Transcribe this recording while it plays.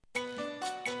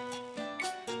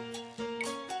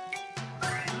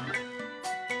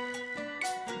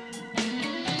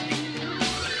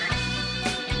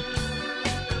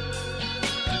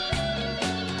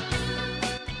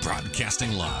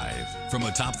Broadcasting live from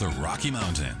atop the Rocky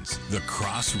Mountains, the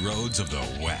crossroads of the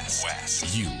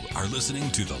West. You are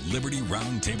listening to the Liberty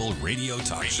RoundTable Radio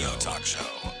Talk Show.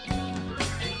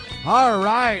 All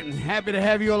right, and happy to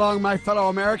have you along, my fellow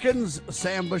Americans.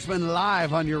 Sam Bushman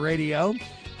live on your radio.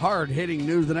 Hard-hitting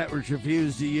news the networks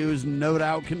refuse to use, no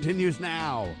doubt, continues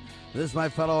now. This, my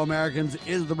fellow Americans,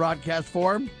 is the broadcast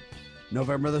for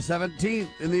November the 17th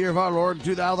in the year of our Lord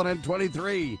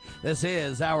 2023. This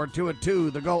is Hour 2 at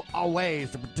 2. The goal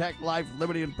always to protect life,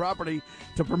 liberty, and property,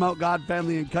 to promote God,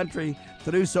 family, and country,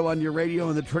 to do so on your radio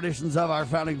in the traditions of our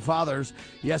founding fathers.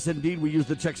 Yes, indeed, we use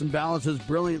the checks and balances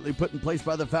brilliantly put in place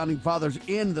by the founding fathers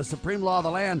in the supreme law of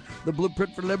the land, the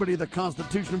blueprint for liberty, the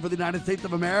Constitution for the United States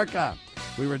of America.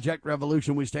 We reject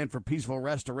revolution. We stand for peaceful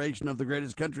restoration of the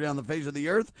greatest country on the face of the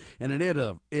earth, and it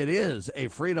is a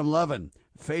freedom-loving,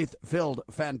 faith-filled,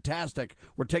 fantastic.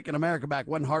 We're taking America back,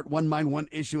 one heart, one mind, one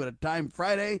issue at a time.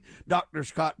 Friday, Dr.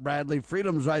 Scott Bradley,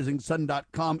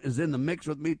 freedomsrisingsun.com, is in the mix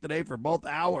with me today for both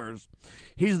hours.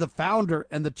 He's the founder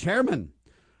and the chairman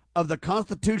of the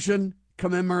Constitution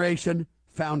Commemoration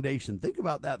Foundation. Think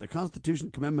about that, the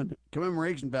Constitution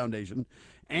Commemoration Foundation.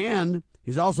 And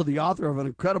he's also the author of an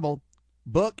incredible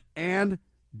book and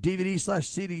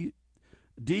DVD/CD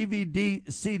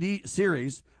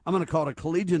series. I'm going to call it a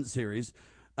collegiate series.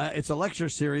 It's a lecture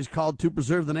series called To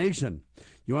Preserve the Nation.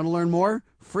 You want to learn more?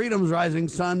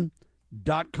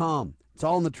 freedomsrisingsun.com. It's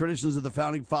all in the traditions of the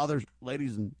founding fathers,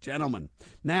 ladies and gentlemen.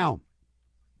 Now,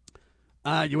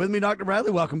 you with me, Dr.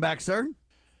 Bradley? Welcome back, sir.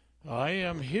 I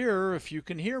am here if you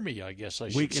can hear me, I guess I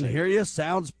should say. We can hear you.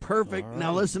 Sounds perfect. Right.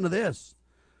 Now listen to this.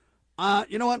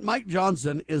 You know what? Mike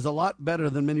Johnson is a lot better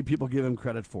than many people give him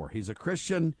credit for. He's a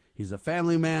Christian. He's a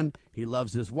family man. He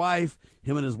loves his wife.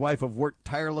 Him and his wife have worked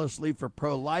tirelessly for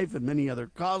pro-life and many other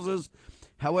causes.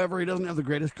 However, he doesn't have the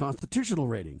greatest constitutional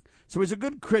rating. So he's a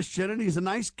good Christian, and he's a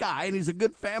nice guy, and he's a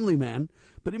good family man,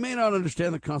 but he may not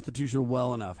understand the Constitution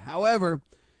well enough. However,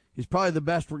 he's probably the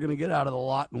best we're going to get out of the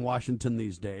lot in Washington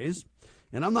these days.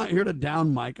 And I'm not here to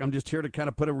down Mike. I'm just here to kind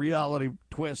of put a reality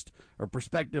twist or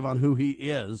perspective on who he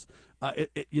is.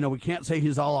 We can't say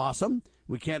he's all awesome.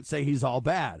 We can't say he's all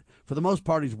bad. For the most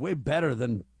part, he's way better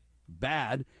than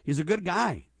bad. He's a good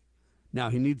guy. Now,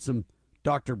 he needs some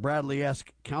Dr.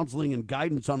 Bradley-esque counseling and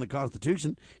guidance on the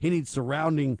Constitution. He needs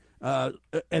surrounding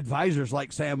advisors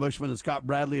like Sam Bushman and Scott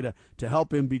Bradley to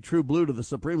help him be true blue to the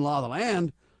supreme law of the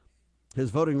land. His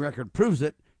voting record proves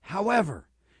it. However,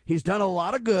 he's done a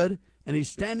lot of good, and he's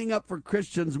standing up for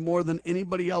Christians more than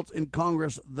anybody else in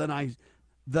Congress that I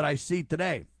see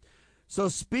today. So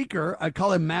Speaker, I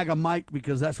call him MAGA Mike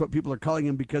because that's what people are calling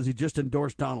him because he just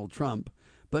endorsed Donald Trump.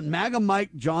 But MAGA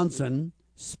Mike Johnson,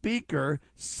 Speaker,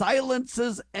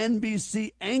 silences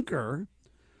NBC anchor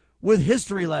with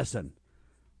history lesson.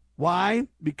 Why?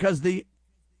 Because the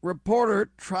reporter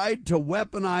tried to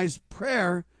weaponize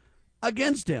prayer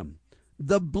against him.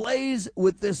 The blaze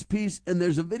with this piece, and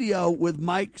there's a video with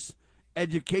Mike's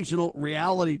educational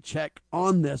reality check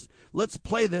on this. Let's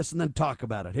play this and then talk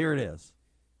about it. Here it is.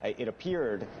 It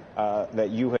appeared that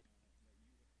you had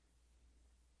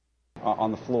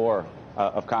on the floor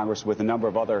of Congress with a number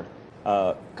of other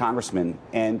congressmen,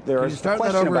 and there is a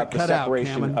question about the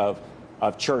separation of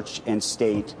church and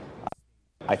state.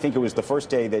 I think it was the first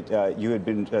day that you had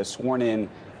been sworn in.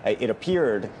 It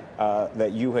appeared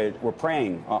that you were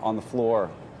praying on the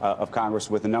floor of Congress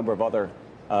with a number of other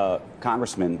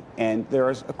congressmen, and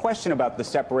there is a question about the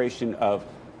separation of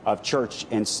church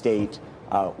and state.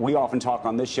 We often talk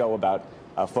on this show about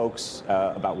folks,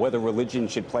 about whether religion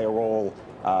should play a role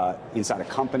inside a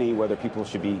company, whether people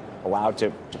should be allowed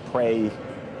to pray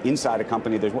inside a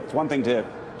company. It's one thing to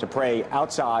pray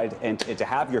outside and to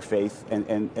have your faith,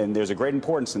 and there's a great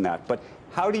importance in that. But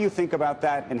how do you think about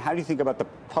that, and how do you think about the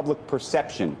public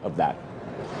perception of that?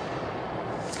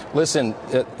 Listen,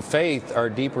 faith, our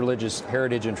deep religious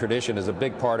heritage and tradition, is a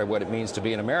big part of what it means to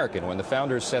be an American. When the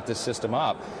founders set this system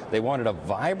up, they wanted a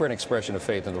vibrant expression of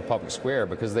faith in the public square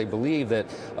because they believed that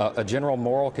a general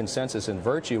moral consensus and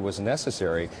virtue was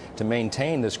necessary to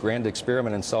maintain this grand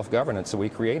experiment in self-governance that we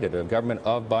created, a government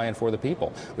of, by, and for the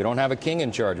people. We don't have a king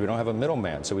in charge. We don't have a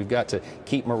middleman. So we've got to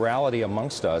keep morality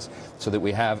amongst us so that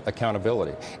we have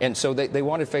accountability. And so they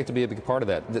wanted faith to be a big part of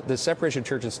that. The separation of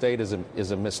church and state is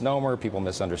a misnomer. People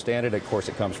misunderstand it. Of course,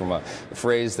 it comes from a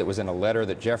phrase that was in a letter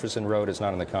that Jefferson wrote. It's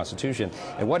not in the Constitution.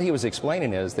 And what he was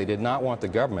explaining is they did not want the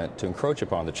government to encroach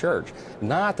upon the church,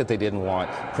 not that they didn't want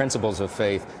principles of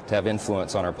faith to have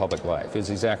influence on our public life.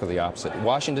 It's exactly the opposite.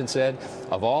 Washington said,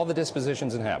 of all the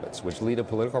dispositions and habits which lead to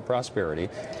political prosperity,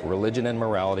 religion and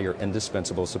morality are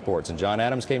indispensable supports. And John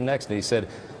Adams came next and he said,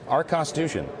 Our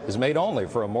Constitution is made only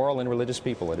for a moral and religious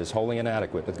people. It is wholly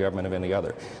inadequate to the government of any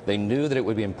other. They knew that it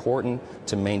would be important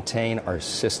to maintain our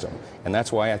system, and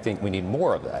that's why I think we need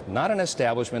more of that. Not an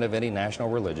establishment of any national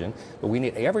religion, but we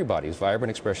need everybody's vibrant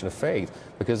expression of faith,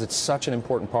 because it's such an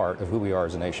important part of who we are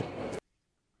as a nation.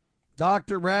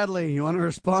 Dr. Bradley, you want to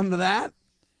respond to that?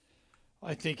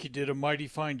 I think he did a mighty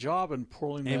fine job in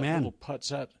pulling his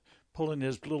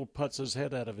little putz's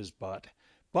head out of his butt.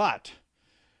 But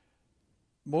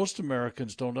most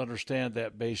Americans don't understand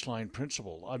that baseline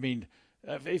principle. I mean,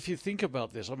 if you think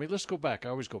about this, I mean, let's go back. I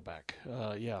always go back.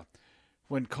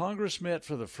 When Congress met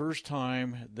for the first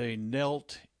time, they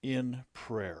knelt in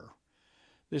prayer.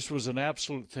 This was an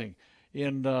absolute thing.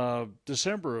 In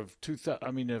December of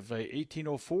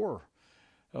 1804,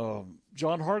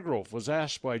 John Hargrove was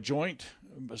asked by joint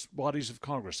bodies of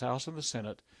Congress, House and the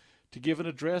Senate, to give an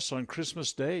address on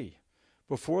Christmas Day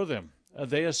before them.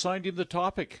 They assigned him the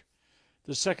topic,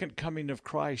 the second coming of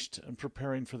Christ and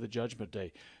preparing for the judgment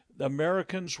day. The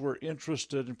Americans were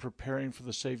interested in preparing for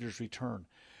the Savior's return.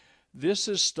 This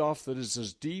is stuff that is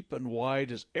as deep and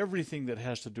wide as everything that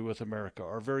has to do with America.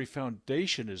 Our very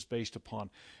foundation is based upon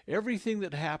everything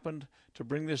that happened to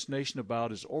bring this nation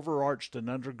about is overarched and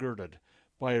undergirded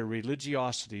by a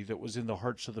religiosity that was in the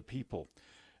hearts of the people.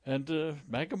 And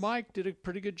MAGA Mike did a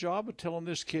pretty good job of telling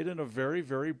this kid in a very,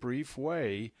 very brief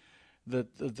way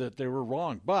that they were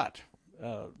wrong. But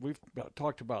we've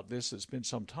talked about this. It's been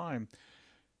some time.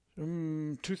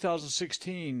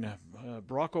 2016,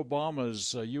 Barack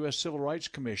Obama's U.S. Civil Rights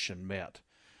Commission met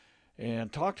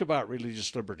and talked about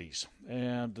religious liberties.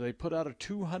 And they put out a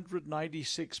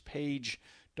 296-page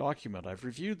document. I've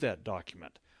reviewed that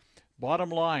document. Bottom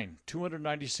line,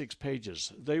 296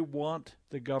 pages. They want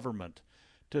the government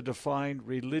to define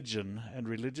religion and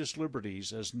religious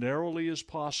liberties as narrowly as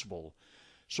possible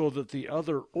so that the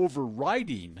other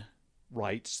overriding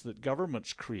rights that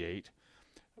governments create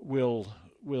will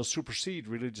supersede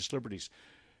religious liberties.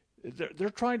 They're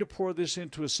trying to pour this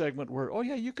into a segment where, oh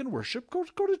yeah, you can worship. Go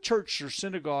to church or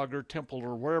synagogue or temple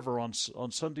or wherever on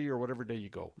Sunday or whatever day you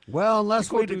go. Well,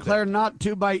 unless we declare not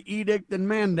to by edict and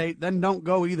mandate, then don't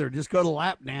go either. Just go to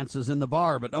lap dances in the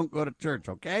bar, but don't go to church,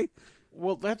 okay?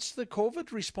 Well, that's the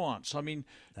COVID response. I mean,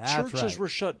 churches were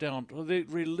shut down. The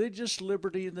religious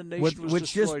liberty in the nation was destroyed.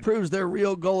 Which just proves their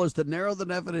real goal is to narrow the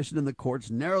definition in the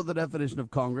courts, narrow the definition of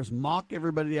Congress, mock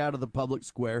everybody out of the public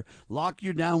square, lock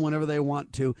you down whenever they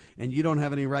want to, and you don't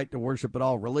have any right to worship at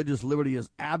all. Religious liberty is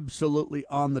absolutely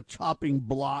on the chopping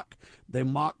block. They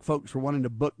mock folks for wanting to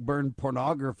book burn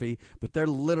pornography, but they're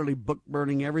literally book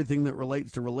burning everything that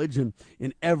relates to religion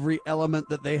in every element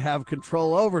that they have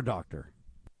control over, Doctor.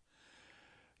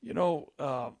 You know,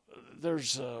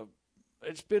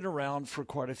 it's been around for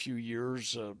quite a few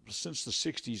years, since the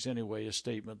 60s anyway, a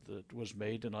statement that was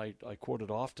made, and I quote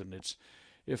it often. It's,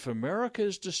 if America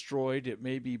is destroyed, it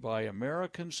may be by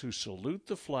Americans who salute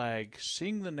the flag,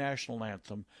 sing the national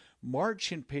anthem,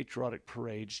 march in patriotic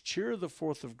parades, cheer the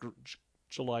 4th of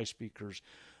July speakers,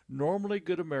 normally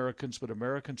good Americans, but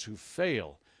Americans who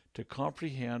fail to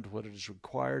comprehend what it is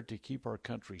required to keep our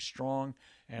country strong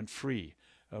and free.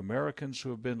 Americans who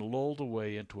have been lulled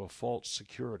away into a false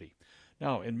security.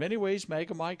 Now, in many ways,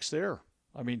 MAGA Mike's there.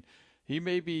 I mean, he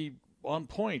may be on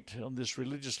point on this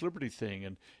religious liberty thing,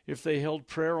 and if they held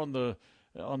prayer on the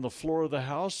floor of the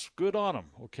House, good on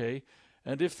them, okay?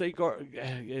 And if they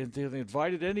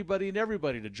invited anybody and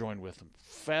everybody to join with them,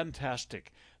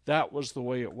 fantastic. That was the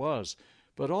way it was.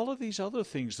 But all of these other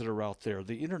things that are out there,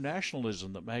 the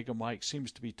internationalism that MAGA Mike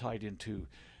seems to be tied into,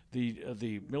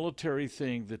 the military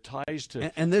thing, the ties to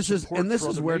and this is where,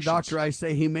 nations. Doctor, I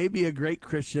say he may be a great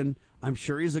Christian. I'm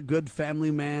sure he's a good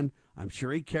family man. I'm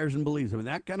sure he cares and believes. I mean,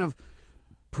 that kind of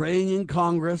praying in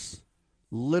Congress,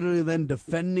 literally then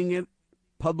defending it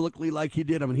publicly like he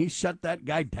did. I mean, he shut that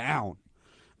guy down.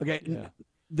 Okay, yeah.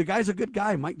 The guy's a good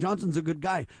guy. Mike Johnson's a good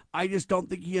guy. I just don't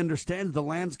think he understands the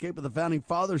landscape of the Founding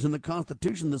Fathers and the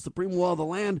Constitution, the supreme law of the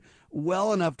land,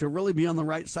 well enough to really be on the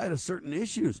right side of certain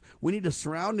issues. We need to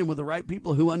surround him with the right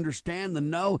people who understand the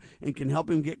know and can help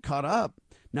him get caught up.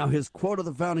 Now, his quote of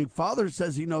the Founding Fathers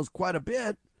says he knows quite a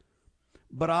bit,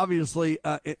 but obviously,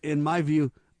 in my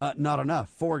view, not enough.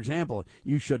 For example,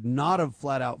 you should not have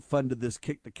flat out funded this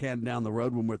kick the can down the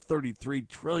road when we're $33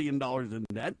 trillion in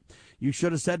debt. You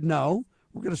should have said no.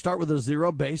 We're going to start with a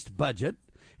zero-based budget,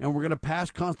 and we're going to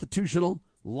pass constitutional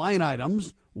line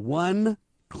items, one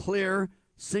clear,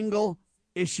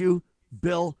 single-issue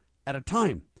bill at a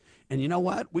time. And you know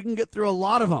what? We can get through a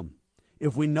lot of them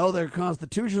if we know they're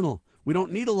constitutional. We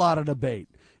don't need a lot of debate.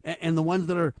 And the ones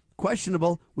that are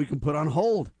questionable, we can put on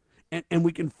hold. And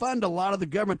we can fund a lot of the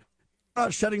government. We're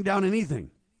not shutting down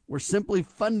anything. We're simply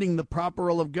funding the proper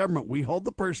role of government. We hold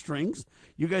the purse strings.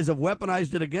 You guys have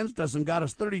weaponized it against us and got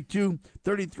us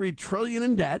 33 trillion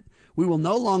in debt. We will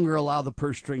no longer allow the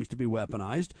purse strings to be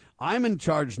weaponized. I'm in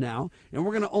charge now, and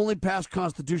we're going to only pass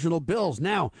constitutional bills.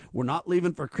 Now, we're not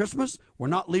leaving for Christmas. We're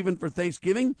not leaving for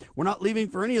Thanksgiving. We're not leaving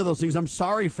for any of those things. I'm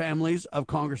sorry, families of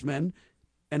congressmen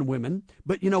and women,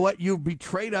 but you know what? You've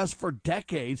betrayed us for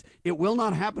decades. It will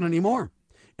not happen anymore.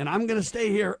 And I'm going to stay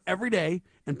here every day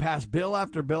and pass bill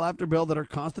after bill after bill that are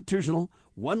constitutional,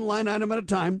 one line item at a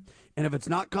time. And if it's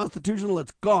not constitutional,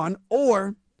 it's gone.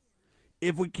 Or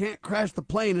if we can't crash the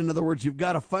plane, in other words, you've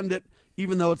got to fund it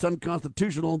even though it's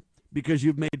unconstitutional because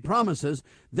you've made promises,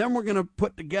 then we're going to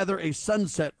put together a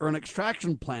sunset or an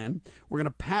extraction plan. We're going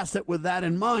to pass it with that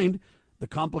in mind. The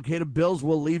complicated bills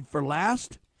we'll leave for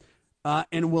last,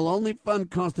 and we'll only fund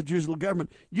constitutional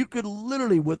government. You could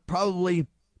literally, with probably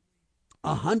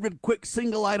 100 quick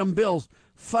single item bills,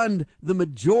 fund the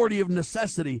majority of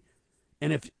necessity.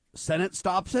 And if Senate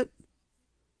stops it,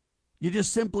 you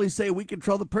just simply say we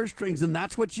control the purse strings, and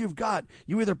that's what you've got.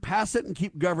 You either pass it and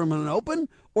keep government open,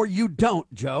 or you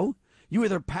don't, Joe. You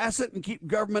either pass it and keep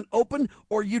government open,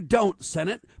 or you don't,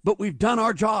 Senate. But we've done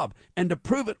our job. And to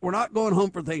prove it, we're not going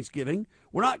home for Thanksgiving.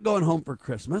 We're not going home for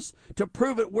Christmas. To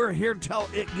prove it, we're here till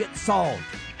it gets solved.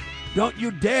 Don't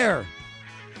you dare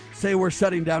say we're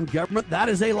shutting down government. That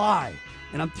is a lie.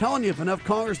 And I'm telling you, if enough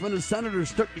congressmen and senators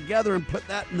stuck together and put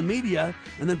that in the media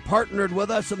and then partnered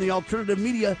with us in the alternative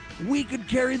media, we could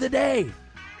carry the day.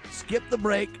 Skip the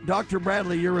break. Dr.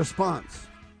 Bradley, your response.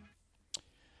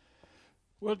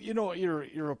 Well, you know,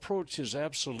 your approach is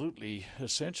absolutely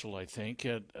essential, I think.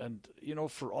 And, you know,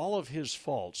 for all of his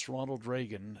faults, Ronald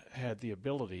Reagan had the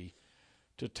ability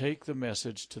to take the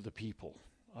message to the people.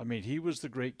 I mean, he was the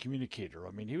great communicator.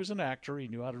 I mean, he was an actor. He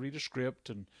knew how to read a script,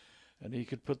 and he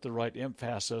could put the right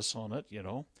emphasis on it, you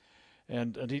know.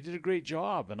 And he did a great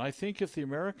job. And I think if the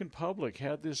American public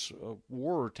had this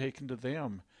war taken to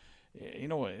them, you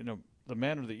know, in the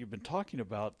manner that you've been talking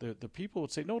about, the people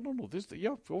would say, no,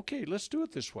 okay, let's do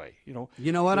it this way. You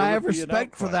know what? I have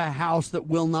respect for the House that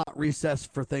will not recess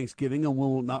for Thanksgiving and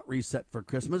will not reset for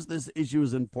Christmas. This issue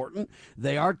is important.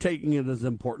 They are taking it as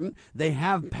important. They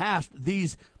have passed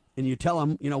these, and you tell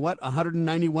them, you know what,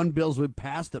 191 bills we've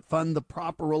passed that fund the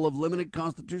proper role of limited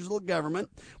constitutional government.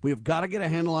 We've got to get a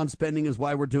handle on spending is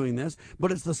why we're doing this.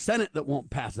 But it's the Senate that won't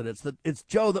pass it. It's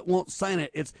Joe that won't sign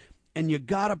it. And you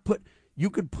got to put... You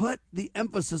could put the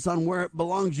emphasis on where it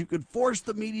belongs. You could force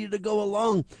the media to go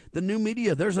along. The new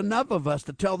media, there's enough of us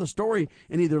to tell the story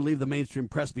and either leave the mainstream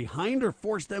press behind or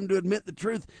force them to admit the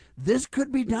truth. This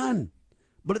could be done,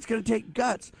 but it's going to take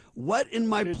guts. What in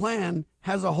my plan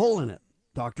has a hole in it,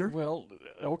 Doctor? Well,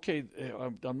 okay,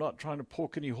 I'm not trying to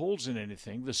poke any holes in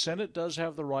anything. The Senate does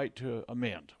have the right to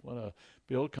amend. When a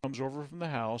bill comes over from the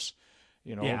House,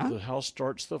 you know, the House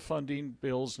starts the funding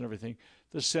bills and everything.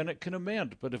 The Senate can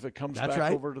amend, but if it comes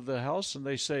back over to the House and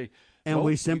they say, and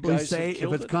we simply say, if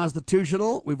it's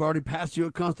constitutional, we've already passed you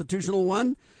a constitutional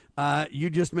one. You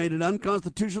just made it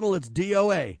unconstitutional. It's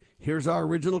DOA. Here's our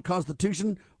original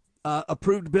Constitution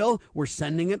approved bill. We're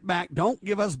sending it back. Don't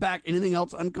give us back anything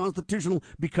else unconstitutional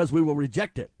because we will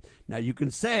reject it. Now, you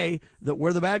can say that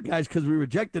we're the bad guys because we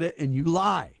rejected it, and you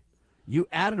lie. You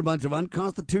added a bunch of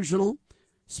unconstitutional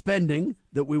spending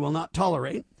that we will not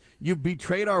tolerate. You've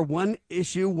betrayed our one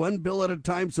issue, one bill at a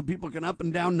time, so people can up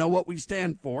and down know what we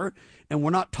stand for, and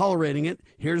we're not tolerating it.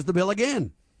 Here's the bill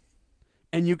again.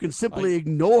 And you can simply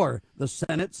ignore the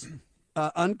Senate's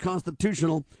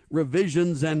unconstitutional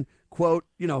revisions and, quote,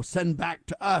 you know, send back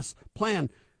to us plan.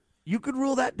 You could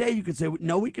rule that day. You could say,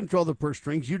 no, we control the purse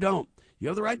strings. You don't. You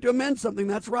have the right to amend something.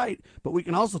 That's right. But we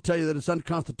can also tell you that it's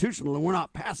unconstitutional, and we're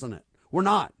not passing it. We're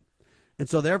not. And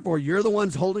so, therefore, you're the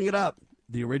ones holding it up.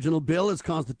 The original bill is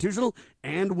constitutional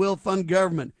and will fund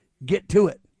government. Get to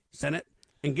it, Senate,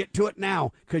 and get to it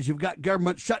now because you've got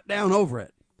government shut down over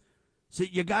it. See,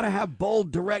 you got to have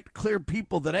bold, direct, clear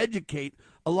people that educate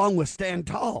along with stand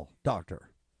tall, Doctor.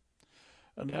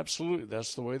 And absolutely,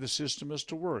 that's the way the system is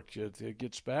to work. It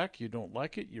gets back, you don't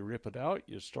like it, you rip it out,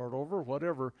 you start over,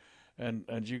 whatever, and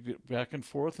you get back and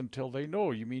forth until they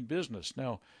know you mean business.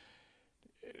 Now,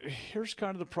 here's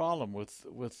kind of the problem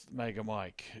with MAGA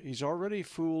Mike. He's already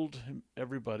fooled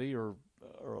everybody, or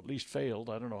at least failed,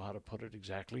 I don't know how to put it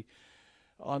exactly,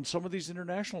 on some of these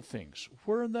international things.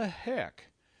 Where in the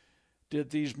heck did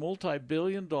these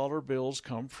multi-billion-dollar bills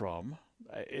come from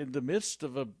in the midst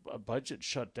of a budget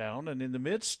shutdown and in the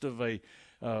midst of an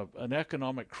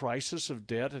economic crisis of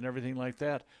debt and everything like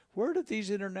that? Where did these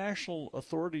international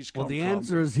authorities come from? Well, the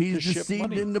answer is he's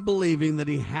deceived into believing that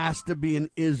he has to be an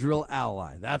Israel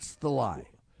ally. That's the lie.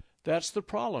 That's the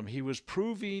problem. He was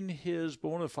proving his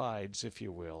bona fides, if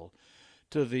you will,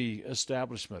 to the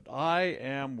establishment. I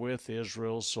am with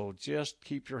Israel, so just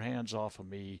keep your hands off of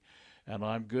me, and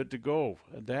I'm good to go.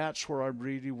 And that's where I'm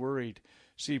really worried.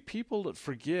 See, people that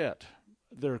forget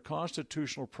their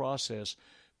constitutional process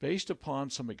based upon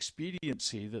some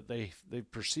expediency that they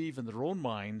perceive in their own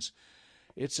minds,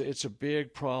 it's a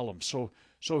big problem. So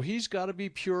he's got to be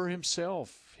pure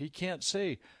himself. He can't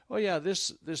say, oh yeah,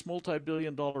 this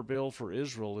multi-billion-dollar bill for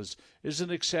Israel is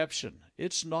an exception.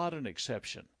 It's not an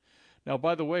exception. Now,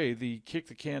 by the way, the kick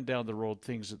the can down the road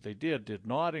things that they did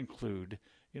not include,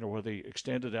 where they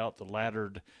extended out the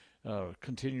laddered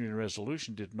continuing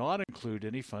resolution, did not include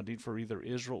any funding for either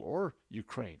Israel or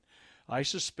Ukraine. I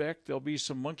suspect there'll be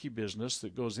some monkey business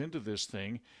that goes into this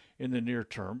thing in the near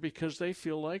term because they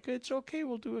feel like it's okay,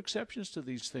 we'll do exceptions to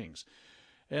these things.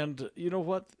 And you know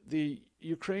what? The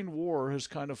Ukraine war has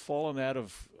kind of fallen out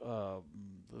of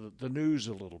the news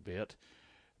a little bit.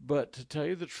 But to tell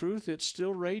you the truth, it's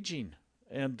still raging.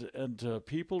 And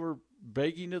people are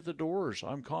begging at the doors.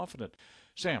 I'm confident.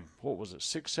 Sam, what was it,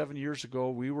 6-7 years ago,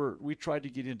 we tried to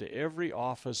get into every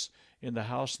office in the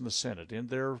House and the Senate, in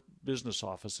their business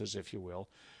offices, if you will.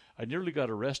 I nearly got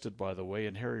arrested, by the way,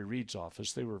 in Harry Reid's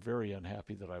office. They were very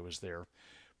unhappy that I was there.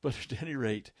 But at any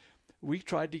rate, we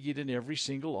tried to get in every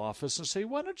single office and say,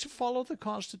 why don't you follow the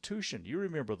Constitution? You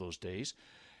remember those days.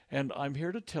 And I'm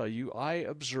here to tell you, I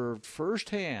observed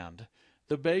firsthand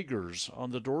the beggars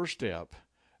on the doorstep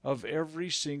of every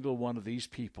single one of these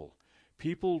people.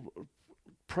 People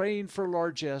praying for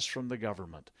largesse from the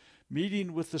government,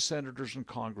 meeting with the senators and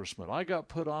congressmen. I got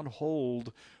put on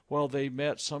hold while they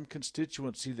met some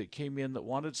constituency that came in that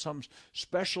wanted some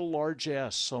special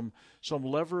largesse, some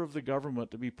lever of the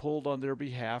government to be pulled on their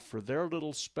behalf for their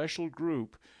little special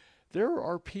group. There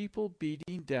are people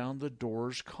beating down the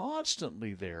doors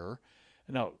constantly there.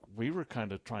 Now, we were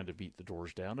kind of trying to beat the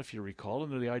doors down, if you recall,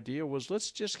 and the idea was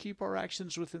let's just keep our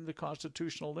actions within the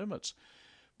constitutional limits.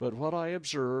 But what I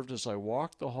observed as I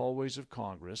walked the hallways of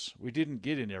Congress, we didn't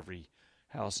get in every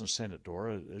House and Senate door.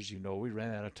 As you know, we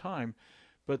ran out of time.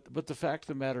 But the fact of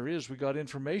the matter is we got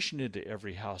information into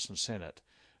every House and Senate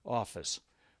office.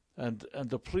 And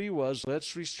the plea was,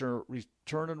 let's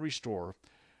return and restore.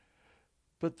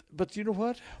 But you know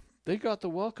what? They got the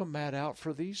welcome mat out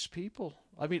for these people.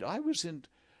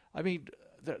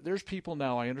 There's people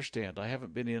now, I understand. I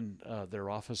haven't been in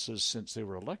their offices since they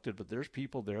were elected, but there's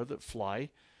people there that fly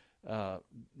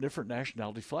different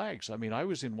nationality flags. I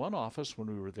was in one office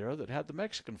when we were there that had the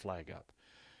Mexican flag up.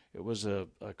 It was a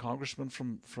congressman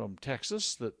from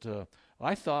Texas that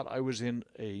I thought I was in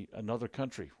another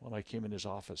country when I came in his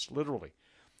office, literally.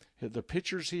 The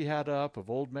pictures he had up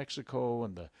of old Mexico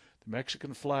and the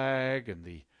Mexican flag and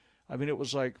it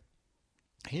was like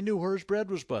he knew where his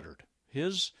bread was buttered.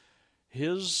 His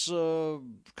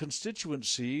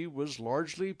constituency was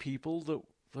largely people that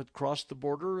had crossed the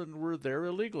border and were there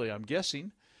illegally, I'm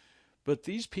guessing. But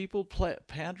these people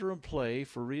pander and play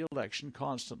for re-election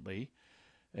constantly,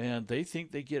 and they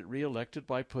think they get re-elected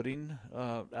by putting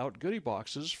out goodie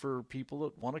boxes for people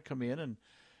that want to come in and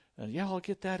yeah, I'll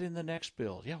get that in the next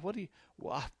bill. Yeah,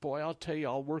 I'll tell you,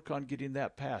 I'll work on getting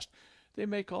that passed. They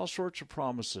make all sorts of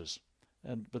promises,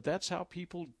 but that's how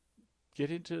people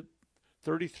get into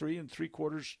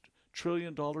 $33.75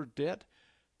 trillion debt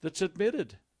that's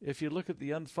admitted. If you look at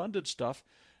the unfunded stuff,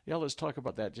 yeah, let's talk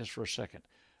about that just for a second.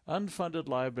 Unfunded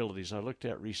liabilities I looked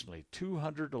at recently,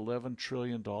 $211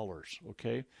 trillion,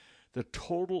 okay? The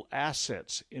total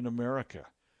assets in America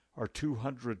are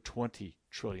 $220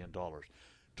 trillion.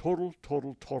 Total.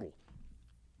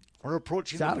 We're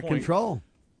approaching it's out of control.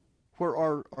 Where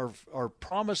our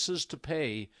promises to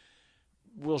pay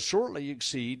will shortly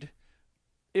exceed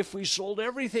if we sold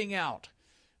everything out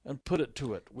and put it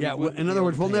to it. In other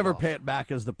words, we'll never pay it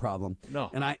back is the problem. No.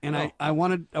 I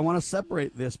want to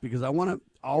separate this because I want to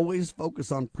always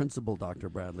focus on principle, Dr.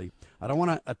 Bradley. I don't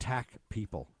want to attack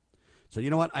people. So you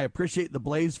know what? I appreciate the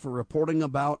Blaze for reporting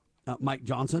about Mike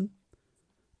Johnson.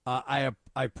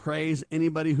 I praise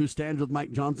anybody who stands with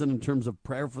Mike Johnson in terms of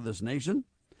prayer for this nation.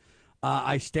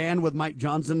 I stand with Mike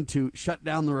Johnson to shut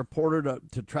down the reporter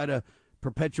to try to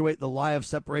perpetuate the lie of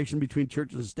separation between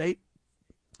church and state.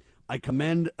 I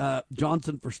commend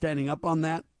Johnson for standing up on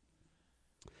that.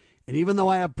 And even though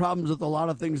I have problems with a lot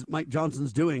of things Mike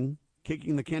Johnson's doing,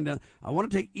 kicking the can down, I want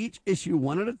to take each issue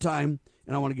one at a time,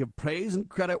 and I want to give praise and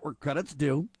credit where credit's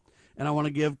due, and I want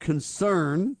to give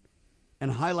concern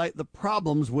and highlight the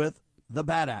problems with the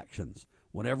bad actions.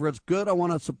 Whenever it's good, I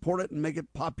want to support it and make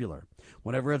it popular.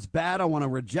 Whenever it's bad, I want to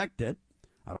reject it.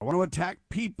 I don't want to attack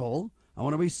people. I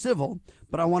want to be civil,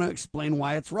 but I want to explain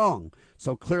why it's wrong.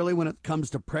 So clearly when it comes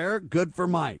to prayer, good for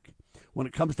Mike. When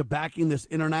it comes to backing this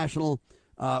international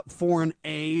foreign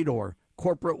aid or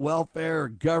corporate welfare or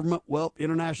government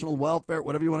international welfare,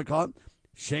 whatever you want to call it,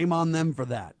 shame on them for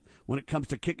that. When it comes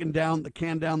to kicking down the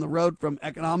can down the road from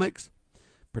economics,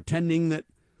 pretending that,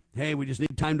 hey, we just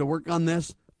need time to work on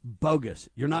this, bogus.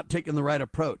 You're not taking the right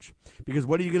approach. Because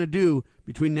what are you going to do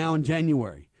between now and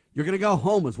January? You're going to go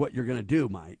home is what you're going to do,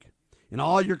 Mike. And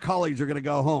all your colleagues are going to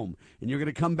go home. And you're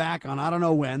going to come back on I don't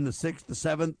know when, the 6th, the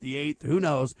 7th, the 8th, who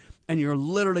knows. And you're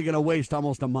literally going to waste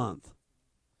almost a month.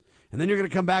 And then you're going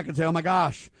to come back and say, oh my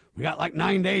gosh, we got like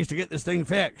 9 days to get this thing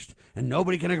fixed. And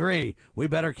nobody can agree. We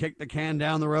better kick the can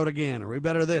down the road again. Or we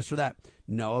better this or that.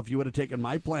 No, if you would have taken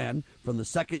my plan from the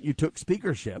second you took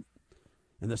speakership,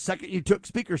 and the second you took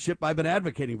speakership, I've been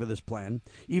advocating for this plan.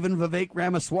 Even Vivek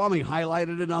Ramaswamy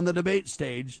highlighted it on the debate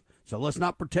stage. So let's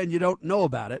not pretend you don't know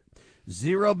about it.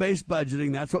 Zero-based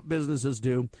budgeting, that's what businesses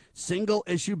do.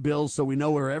 Single-issue bills so we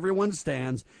know where everyone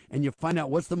stands, and you find out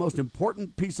what's the most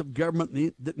important piece of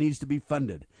government that needs to be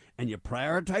funded. And you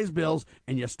prioritize bills,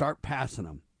 and you start passing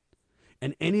them.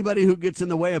 And anybody who gets in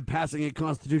the way of passing a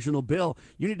constitutional bill,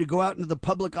 you need to go out into the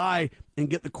public eye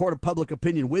and get the court of public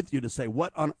opinion with you to say,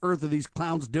 what on earth are these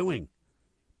clowns doing?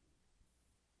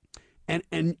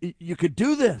 And you could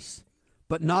do this,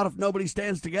 but not if nobody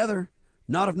stands together,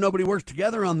 not if nobody works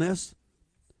together on this,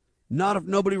 not if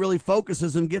nobody really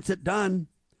focuses and gets it done.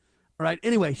 All right,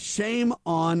 anyway, shame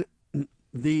on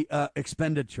the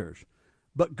expenditures,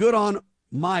 but good on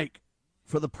Mike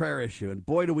for the prayer issue. And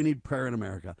boy, do we need prayer in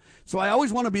America. So I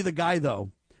always want to be the guy,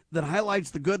 though, that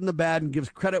highlights the good and the bad and gives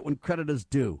credit when credit is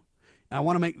due. And I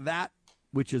want to make that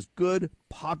which is good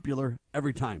popular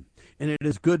every time. And it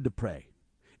is good to pray.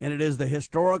 And it is the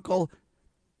historical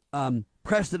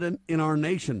precedent in our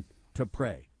nation to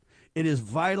pray. It is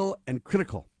vital and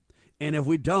critical. And if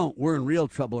we don't, we're in real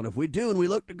trouble. And if we do and we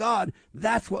look to God,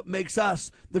 that's what makes us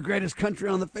the greatest country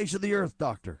on the face of the earth,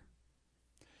 Doctor.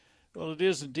 Well, it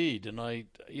is indeed, and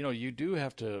you do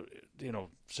have to,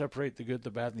 separate the good,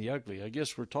 the bad, and the ugly. I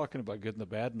guess we're talking about good and the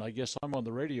bad, and I guess I'm on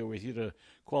the radio with you to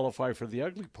qualify for the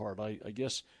ugly part. I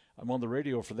guess I'm on the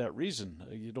radio for that reason.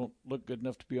 You don't look good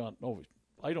enough to be on. No,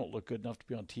 I don't look good enough to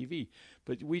be on TV.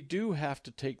 But we do have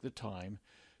to take the time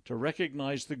to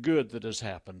recognize the good that has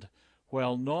happened,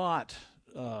 while not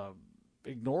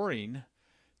ignoring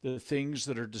the things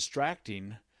that are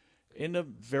distracting in a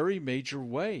very major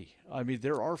way. I mean,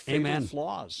 there are fatal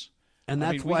flaws. And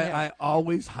that's why I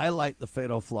always highlight the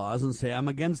fatal flaws and say I'm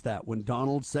against that. When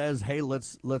Donald says, hey,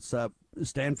 let's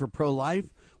stand for pro-life,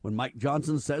 when Mike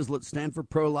Johnson says, let's stand for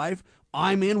pro-life,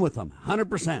 I'm in with them,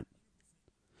 100%.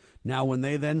 Now, when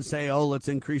they then say, oh, let's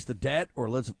increase the debt or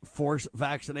let's force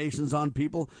vaccinations on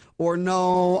people, or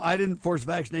no, I didn't force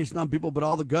vaccination on people, but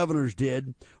all the governors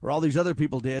did, or all these other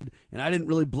people did, and I didn't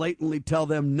really blatantly tell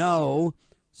them no,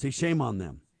 see, shame on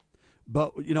them.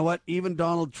 But you know what? Even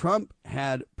Donald Trump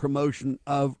had promotion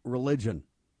of religion,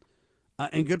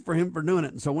 and good for him for doing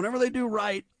it. And so whenever they do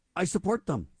right, I support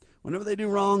them. Whenever they do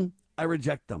wrong, I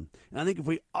reject them. And I think if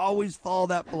we always follow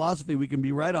that philosophy, we can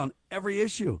be right on every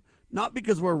issue. Not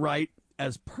because we're right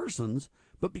as persons,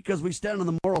 but because we stand on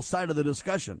the moral side of the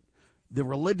discussion, the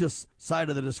religious side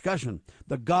of the discussion,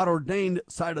 the God-ordained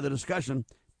side of the discussion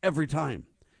every time.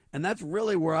 And that's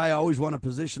really where I always want to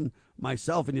position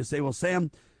myself. And you say, well,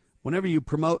 Sam, whenever you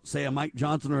promote, say, a Mike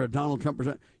Johnson or a Donald Trump,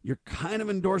 you're kind of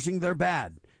endorsing their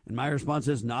bad. And my response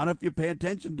is, not if you pay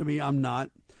attention to me. I'm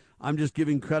not. I'm just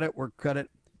giving credit where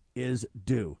credit is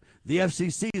due. The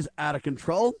FCC is out of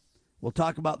control. We'll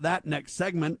talk about that next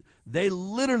segment. They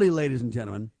literally, ladies and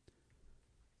gentlemen,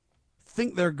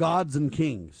 think they're gods and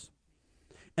kings.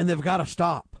 And they've got to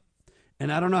stop.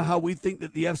 And I don't know how we think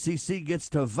that the FCC gets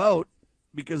to vote,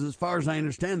 because as far as I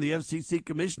understand, the FCC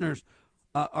commissioners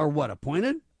are what,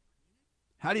 appointed?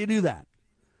 How do you do that?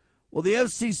 Well, the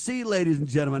FCC, ladies and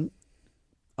gentlemen,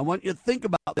 I want you to think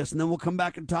about this, and then we'll come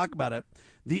back and talk about it.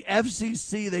 The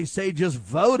FCC, they say, just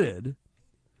voted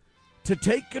to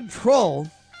take control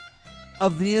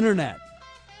of the internet,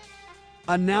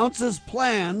 announces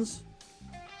plans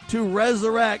to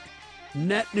resurrect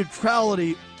net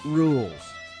neutrality rules.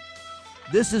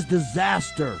 This is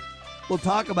disaster. We'll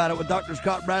talk about it with Dr.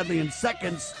 Scott Bradley in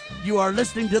seconds. You are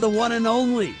listening to the one and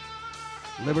only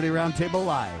Liberty Roundtable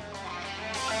Live.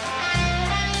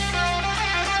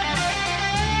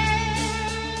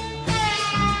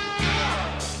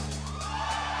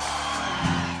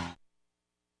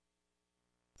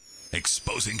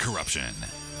 Exposing corruption,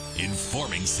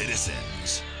 informing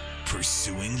citizens,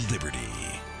 pursuing liberty.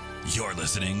 You're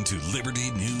listening to Liberty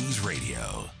News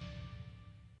Radio.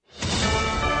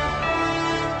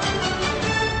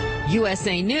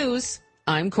 USA News,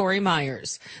 I'm Corey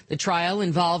Myers. The trial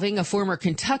involving a former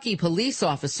Kentucky police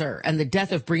officer and the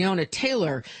death of Breonna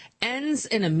Taylor ends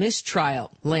in a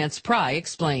mistrial. Lance Pry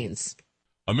explains.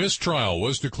 A mistrial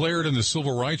was declared in the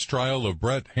civil rights trial of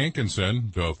Brett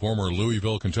Hankinson, the former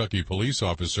Louisville, Kentucky police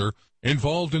officer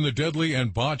involved in the deadly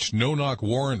and botched no-knock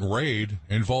warrant raid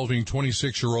involving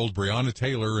 26-year-old Breonna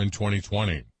Taylor in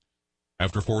 2020.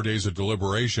 After 4 days of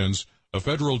deliberations, a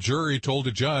federal jury told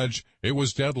a judge it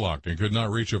was deadlocked and could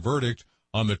not reach a verdict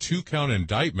on the 2-count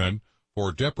indictment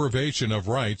for deprivation of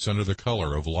rights under the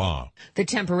color of law. The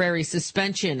temporary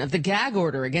suspension of the gag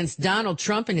order against Donald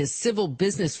Trump in his civil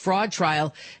business fraud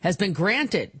trial has been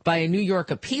granted by a New York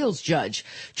appeals judge.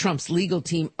 Trump's legal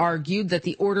team argued that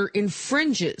the order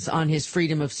infringes on his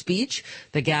freedom of speech.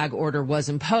 The gag order was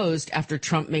imposed after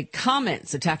Trump made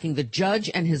comments attacking the judge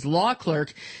and his law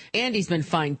clerk, and he's been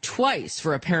fined twice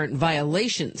for apparent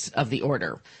violations of the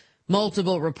order.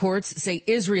 Multiple reports say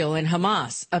Israel and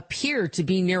Hamas appear to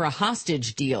be near a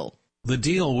hostage deal. The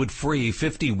deal would free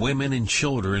 50 women and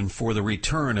children for the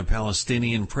return of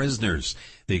Palestinian prisoners.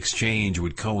 The exchange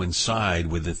would coincide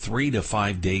with a 3 to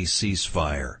 5 day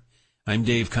ceasefire. I'm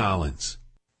Dave Collins.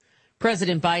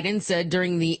 President Biden said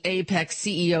during the APEC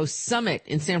CEO summit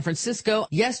in San Francisco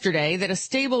yesterday that a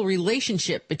stable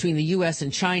relationship between the U.S.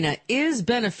 and China is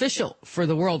beneficial for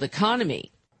the world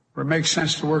economy. Where it makes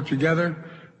sense to work together,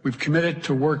 we've committed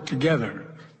to work together.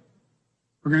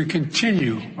 We're going to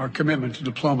continue our commitment to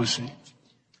diplomacy,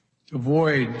 to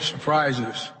avoid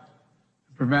surprises,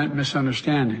 and prevent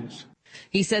misunderstandings.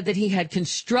 He said that he had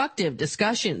constructive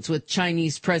discussions with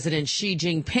Chinese President Xi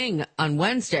Jinping on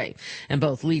Wednesday, and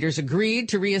both leaders agreed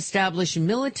to reestablish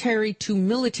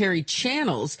military-to-military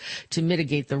channels to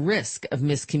mitigate the risk of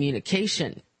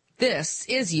miscommunication. This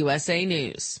is USA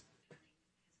News.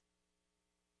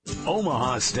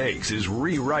 Omaha Steaks is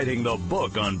rewriting the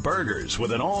book on burgers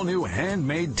with an all-new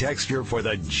handmade texture for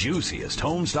the juiciest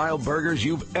home-style burgers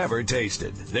you've ever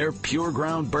tasted. Their pure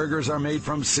ground burgers are made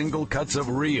from single cuts of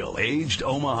real aged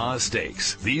Omaha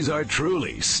steaks. These are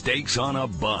truly steaks on a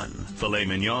bun. Filet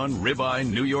mignon,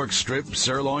 ribeye, New York strip,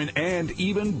 sirloin, and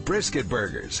even brisket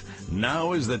burgers.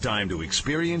 Now is the time to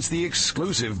experience the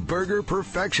exclusive Burger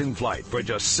Perfection Flight for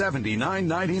just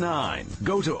 $79.99.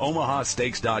 Go to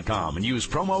omahasteaks.com and use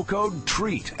promo code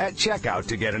TREAT at checkout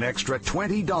to get an extra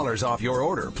 $20 off your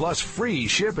order, plus free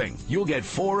shipping. You'll get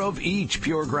 4 of each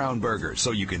pure ground burger,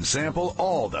 so you can sample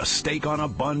all the steak on a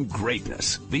bun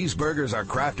greatness. These burgers are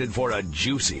crafted for a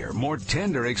juicier, more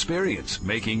tender experience,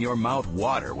 making your mouth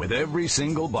water with every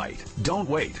single bite. Don't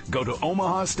wait. Go to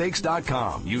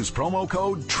omahasteaks.com, use promo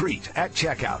code TREAT at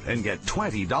checkout, and get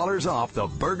 $20 off the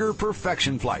Burger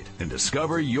Perfection Flight and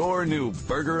discover your new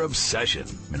burger obsession.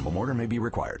 Minimum order may be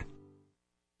required.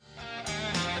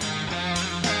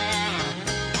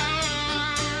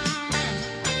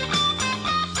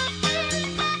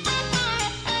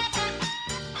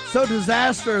 So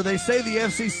disaster. They say the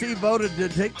FCC voted to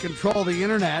take control of the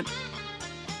internet.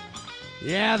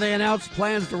 Yeah, they announced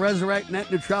plans to resurrect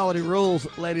net neutrality rules,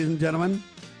 ladies and gentlemen.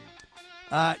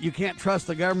 You can't trust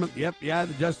the government. Yep, yeah,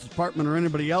 the Justice Department or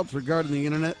anybody else regarding the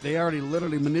internet. They already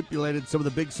literally manipulated some of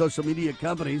the big social media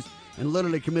companies and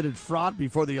literally committed fraud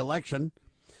before the election.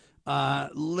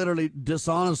 Literally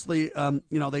dishonestly,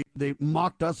 they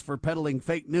mocked us for peddling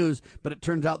fake news, but it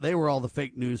turns out they were all the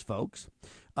fake news folks.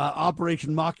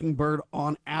 Operation Mockingbird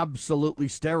on absolutely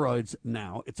steroids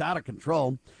now. It's out of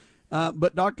control.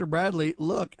 But Dr. Bradley,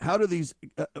 look, how do these,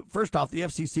 first off, the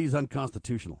FCC is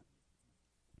unconstitutional.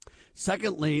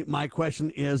 Secondly, my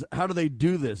question is, how do they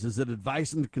do this? Is it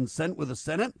advice and consent with the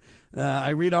Senate? I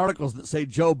read articles that say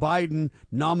Joe Biden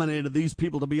nominated these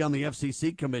people to be on the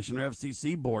FCC commission or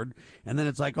FCC board, and then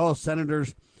it's like, oh,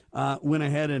 senators went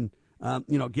ahead and,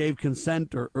 gave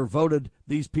consent or voted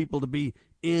these people to be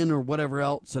in or whatever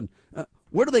else. And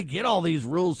where do they get all these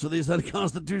rules for these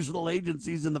unconstitutional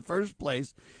agencies in the first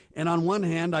place? And on one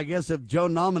hand, I guess if Joe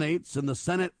nominates and the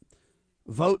Senate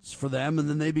votes for them and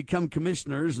then they become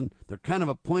commissioners and they're kind of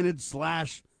appointed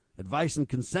 / advice and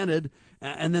consented,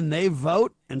 and then they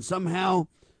vote and somehow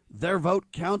their vote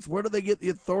counts, where do they get the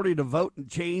authority to vote and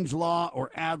change law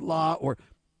or add law? Or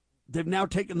they've now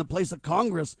taken the place of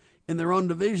Congress in their own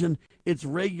division. It's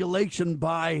regulation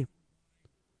by,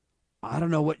 I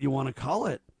don't know what you want to call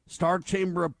it, Star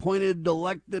Chamber appointed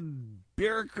elected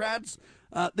bureaucrats.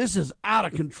 This is out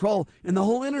of control, and the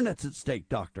whole internet's at stake,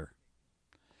 Doctor.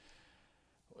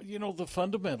 You know, the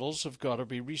fundamentals have got to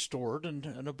be restored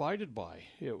and abided by.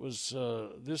 It was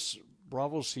this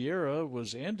Bravo Sierra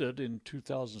was ended in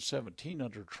 2017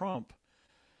 under Trump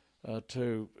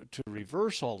to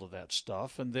reverse all of that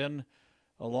stuff, and then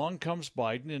Along comes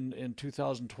Biden in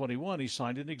 2021. He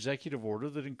signed an executive order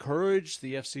that encouraged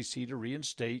the FCC to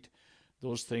reinstate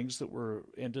those things that were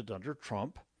ended under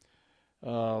Trump.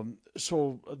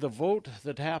 So the vote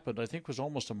that happened, I think, was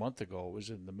almost a month ago. It was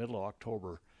in the middle of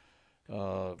October.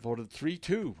 Voted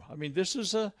 3-2. I mean,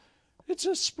 it's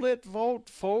a split vote,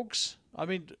 folks. I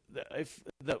mean, if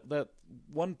that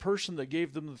one person that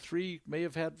gave them the 3 may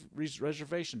have had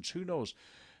reservations, who knows?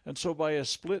 And so by a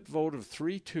split vote of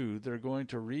 3-2, they're going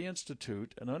to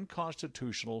reinstitute an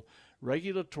unconstitutional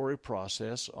regulatory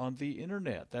process on the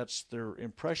internet. That's their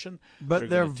impression. But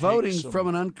they're voting from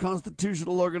an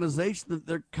unconstitutional organization that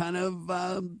they're kind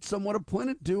of somewhat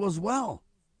appointed to as well.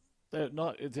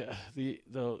 Not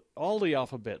all the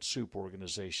alphabet soup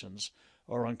organizations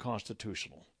are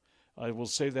unconstitutional. I will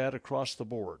say that across the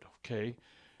board. Okay,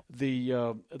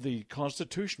 the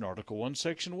Constitution, Article 1,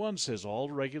 Section 1 says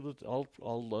all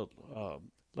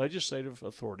legislative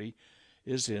authority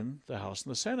is in the House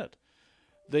and the Senate.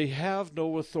 They have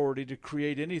no authority to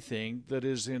create anything that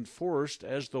is enforced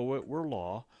as though it were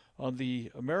law on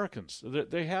the Americans.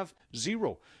 They have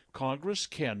zero. Congress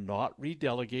cannot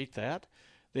redelegate that.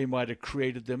 They might have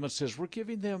created them and says, we're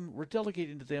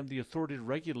delegating to them the authority to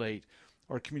regulate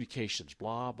our communications,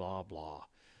 blah, blah, blah.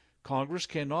 Congress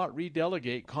cannot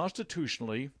redelegate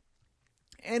constitutionally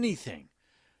anything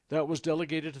that was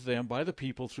delegated to them by the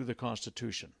people through the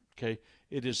Constitution. Okay?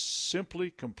 It is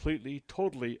simply, completely,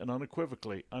 totally, and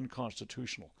unequivocally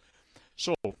unconstitutional.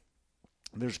 So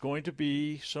there's going to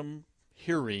be some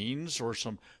hearings or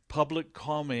some public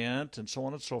comment and so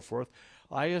on and so forth.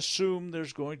 I assume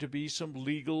there's going to be some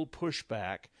legal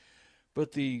pushback,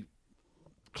 but the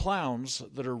clowns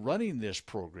that are running this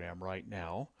program right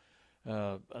now,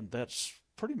 and that's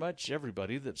pretty much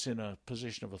everybody that's in a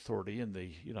position of authority in the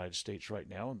United States right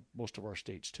now, and most of our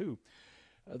states too,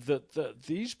 that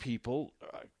these people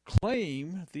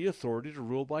claim the authority to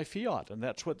rule by fiat, and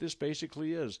that's what this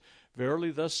basically is.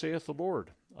 Verily, thus saith the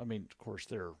Lord. I mean, of course,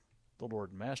 they're the Lord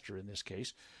and Master in this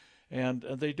case. And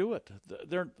they do it.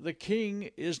 The king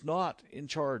is not in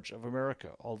charge of America,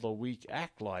 although we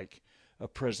act like a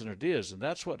president is. And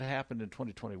that's what happened in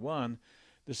 2021,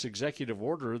 this executive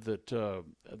order that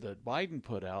Biden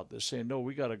put out that's saying, no,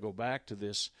 we got to go back to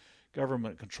this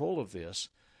government control of this.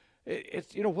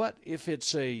 You know what? If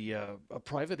it's a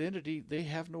private entity, they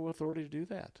have no authority to do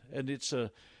that. And it's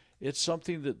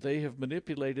something that they have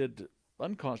manipulated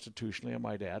unconstitutionally, I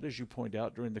might add, as you point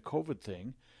out, during the COVID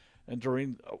thing. And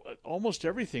during almost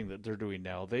everything that they're doing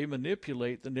now, they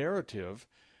manipulate the narrative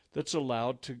that's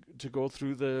allowed to go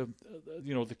through the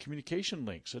communication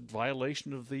links, in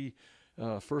violation of the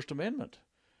First Amendment.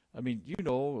 I mean,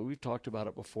 we've talked about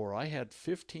it before. I had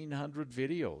 1,500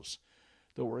 videos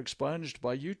that were expunged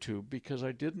by YouTube because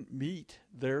I didn't meet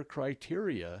their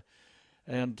criteria,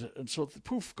 and so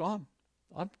poof, gone.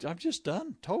 I'm just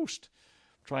done, toast.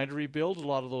 Trying to rebuild a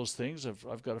lot of those things.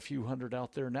 I've got a few hundred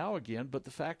out there now again, but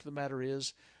the fact of the matter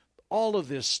is, all of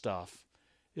this stuff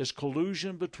is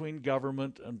collusion between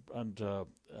government and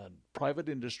private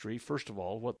industry. First of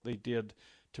all, what they did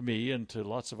to me and to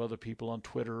lots of other people on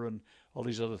Twitter and all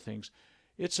these other things,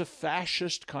 it's a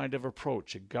fascist kind of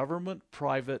approach, a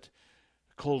government-private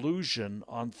collusion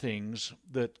on things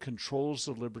that controls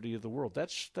the liberty of the world.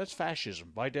 That's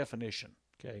fascism by definition.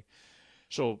 Okay.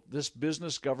 So this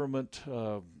business government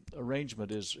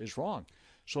arrangement is wrong.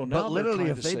 So now, but literally,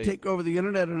 if they take over the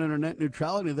internet and internet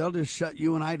neutrality, they'll just shut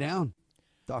you and I down,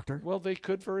 Doctor. Well, they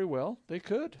could very well. They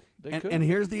could. And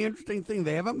here's the interesting thing: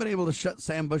 they haven't been able to shut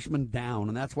Sam Bushman down,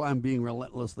 and that's why I'm being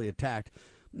relentlessly attacked.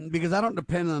 Because I don't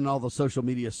depend on all the social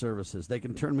media services. They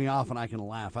can turn me off and I can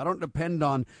laugh. I don't depend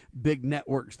on big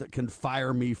networks that can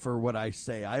fire me for what I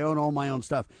say. I own all my own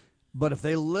stuff. But if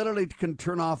they literally can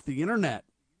turn off the internet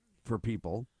for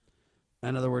people,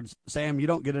 in other words, Sam, you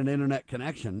don't get an internet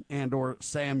connection, and or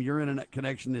Sam, your internet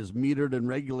connection is metered and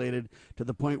regulated to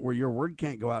the point where your word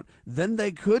can't go out, then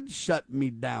they could shut me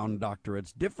down, Doctor.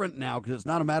 It's different now because it's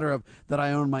not a matter of that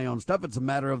I own my own stuff. It's a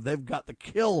matter of they've got the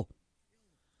kill.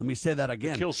 Let me say that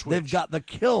again. The kill switch. They've got the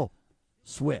kill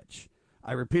switch.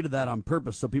 I repeated that on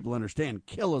purpose so people understand.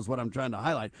 Kill is what I'm trying to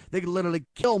highlight. They can literally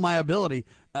kill my ability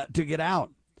to get out.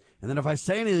 And then if I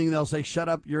say anything, they'll say, shut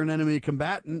up, you're an enemy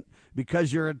combatant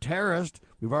because you're a terrorist.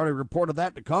 We've already reported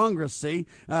that to Congress, see?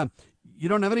 You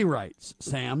don't have any rights,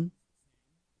 Sam.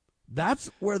 That's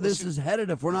where this is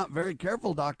headed if we're not very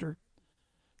careful, Doctor.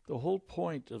 The whole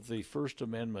point of the First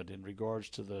Amendment in regards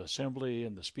to the assembly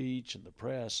and the speech and the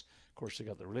press, of course, they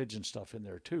got the religion stuff in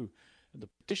there too, and the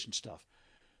petition stuff.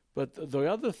 But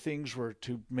the other things were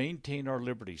to maintain our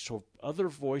liberty so other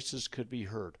voices could be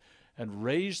heard and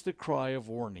raise the cry of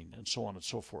warning and so on and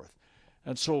so forth.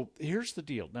 And so here's the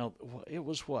deal. Now, it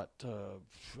was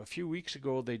a few weeks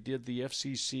ago they did the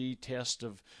FCC test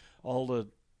of all the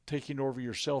taking over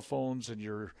your cell phones and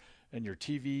your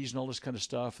TVs and all this kind of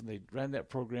stuff, and they ran that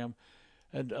program.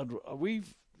 And we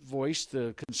voiced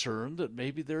the concern that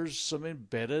maybe there's some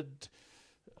embedded,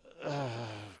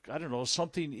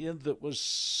 something in that was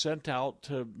sent out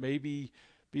to maybe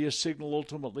be a signal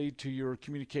ultimately to your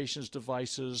communications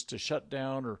devices to shut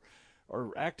down or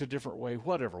act a different way,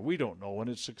 whatever. We don't know, and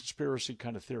it's a conspiracy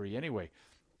kind of theory anyway.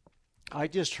 I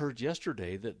just heard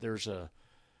yesterday that there's a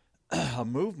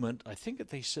movement, I think that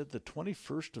they said the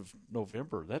 21st of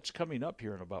November, that's coming up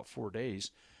here in about 4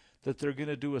 days, that they're going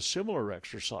to do a similar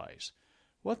exercise.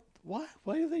 Why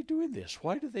are they doing this?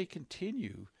 Why do they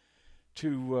continue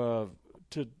to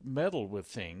meddle with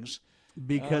things?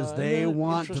 Because they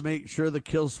want to make sure the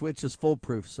kill switch is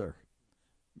foolproof, sir.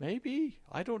 Maybe.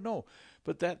 I don't know.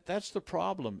 But that's the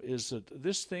problem, is that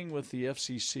this thing with the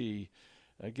FCC,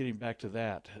 getting back to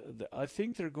that, I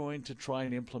think they're going to try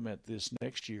and implement this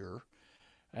next year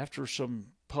after some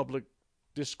public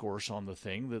discourse on the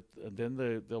thing, and then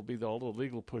there'll be all the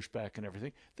legal pushback and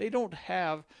everything. They don't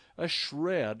have a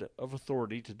shred of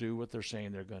authority to do what they're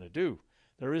saying they're going to do.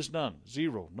 There is none.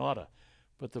 Zero. Nada.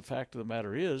 But the fact of the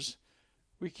matter is,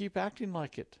 we keep acting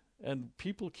like it. And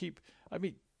people keep...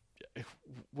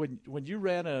 When you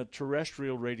ran a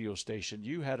terrestrial radio station,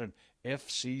 you had an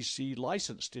FCC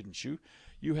license, didn't you?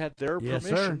 You had their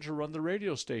permission to run the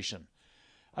radio station.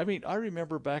 I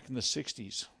remember back in the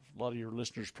 60s, a lot of your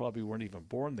listeners probably weren't even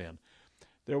born then,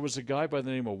 there was a guy by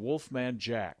the name of Wolfman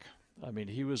Jack.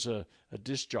 He was a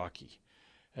disc jockey,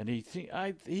 and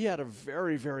he had a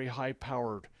very, very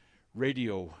high-powered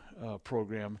radio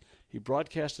program. He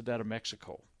broadcasted out of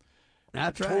Mexico.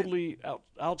 That's right. Totally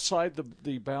outside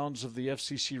the bounds of the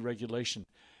FCC regulation.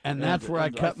 And that's where I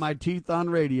cut my teeth on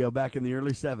radio back in the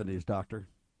early 70s, Doctor.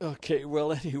 Okay,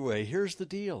 well, anyway, here's the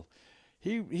deal.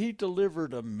 He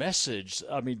delivered a message.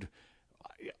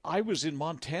 I was in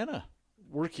Montana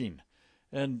working,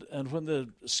 and when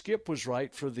the skip was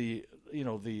right for the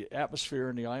atmosphere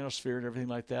and the ionosphere and everything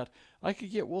like that, I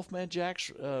could get Wolfman Jack's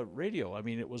radio.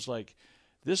 It was like,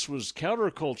 this was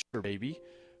counterculture, baby.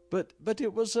 But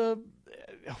it was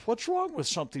what's wrong with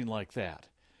something like that?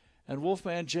 And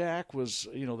Wolfman Jack was,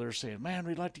 they're saying, man,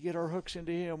 we'd like to get our hooks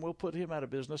into him. We'll put him out of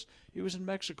business. He was in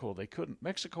Mexico. They couldn't.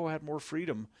 Mexico had more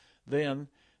freedom then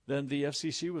than the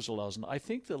FCC was allowing. I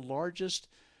think the largest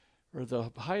or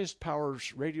the highest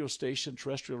powers radio station,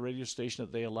 terrestrial radio station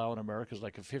that they allow in America is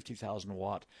like a 50,000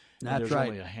 watt. That's and there's right.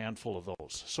 only a handful of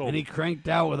those. So, and he cranked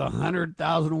out with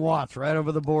 100,000 watts right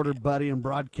over the border, buddy, and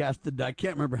broadcasted, I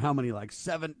can't remember how many, like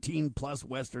 17 plus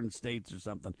Western states or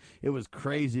something. It was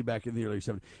crazy back in the early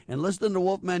 70s. And listening to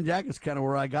Wolfman Jack is kind of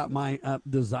where I got my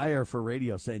desire for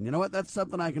radio, saying, you know what, that's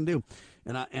something I can do.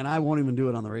 And I won't even do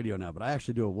it on the radio now, but I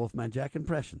actually do a Wolfman Jack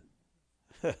impression.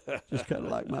 Just kind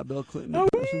of like my Bill Clinton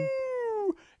impression.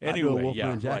 Anyway, I do a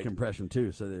Wolfman Jack impression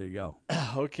too, so there you go.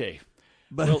 Okay.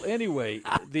 Well, anyway,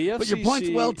 the FCC. But your point's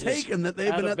well taken that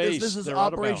they've been at this. This is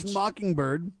Operation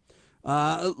Mockingbird,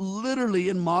 literally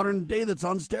in modern day. That's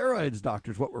on steroids,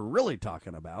 doctors. What we're really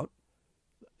talking about.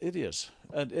 It is,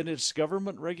 and it's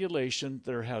government regulation.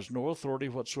 There has no authority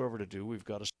whatsoever to do. We've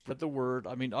got to spread the word.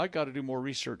 I got to do more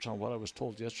research on what I was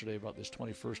told yesterday about this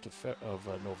 21st of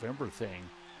November thing.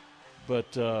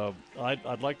 But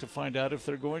I'd like to find out if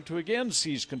they're going to again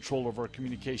seize control of our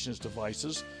communications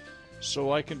devices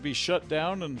so I can be shut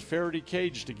down and Faraday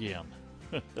caged again.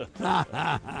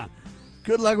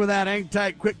 Good luck with that. Hang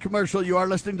tight. Quick commercial. You are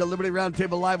listening to Liberty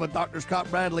Roundtable Live with Dr. Scott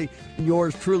Bradley and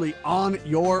yours truly on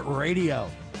your radio.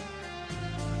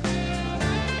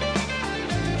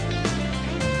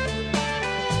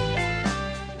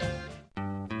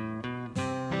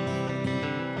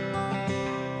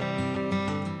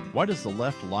 Why does the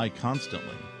left lie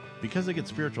constantly? Because they get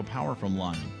spiritual power from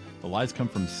lying. The lies come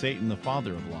from Satan, the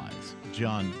father of lies.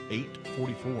 John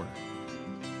 8:44.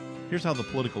 Here's how the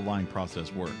political lying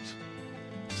process works.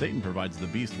 Satan provides the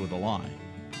beast with a lie.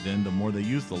 Then the more they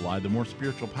use the lie, the more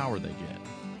spiritual power they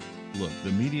get. Look,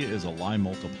 the media is a lie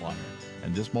multiplier,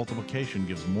 and this multiplication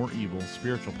gives more evil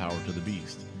spiritual power to the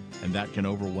beast, and that can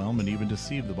overwhelm and even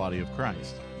deceive the body of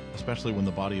Christ, especially when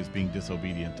the body is being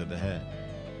disobedient to the head.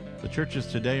 The churches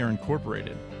today are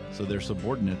incorporated, so they're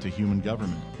subordinate to human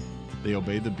government. They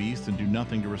obey the beast and do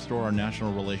nothing to restore our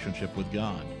national relationship with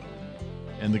God.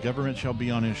 And the government shall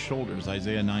be on his shoulders,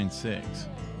 Isaiah 9:6.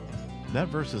 That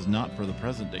verse is not for the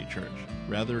present-day church.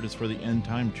 Rather, it is for the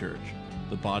end-time church,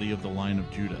 the body of the line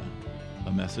of Judah.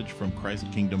 A message from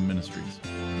Christ Kingdom Ministries.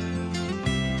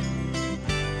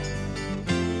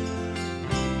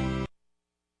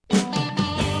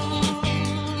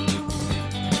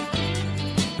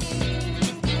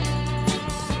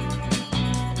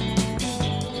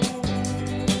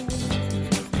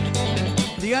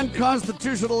 The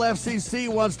unconstitutional FCC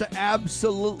wants to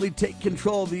absolutely take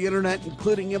control of the internet,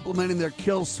 including implementing their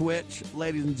kill switch.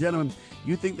 Ladies and gentlemen,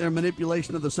 you think their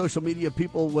manipulation of the social media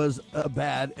people was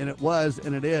bad, and it was,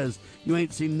 and it is. You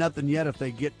ain't seen nothing yet if they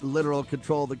get literal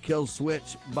control of the kill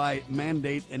switch by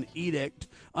mandate and edict.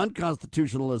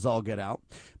 Unconstitutional as all get out.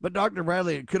 But Dr.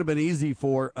 Bradley, it could have been easy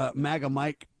for MAGA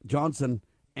Mike Johnson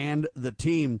and the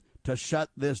team to shut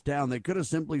this down. They could have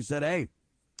simply said, hey,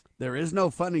 there is no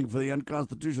funding for the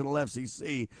unconstitutional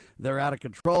FCC. They're out of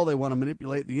control. They want to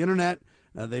manipulate the internet.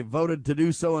 They voted to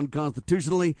do so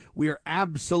unconstitutionally. We are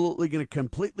absolutely going to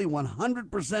completely 100%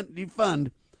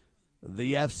 defund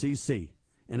the FCC.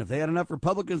 And if they had enough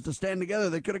Republicans to stand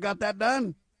together, they could have got that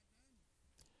done.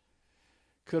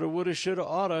 Coulda, woulda, shoulda,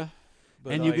 oughta.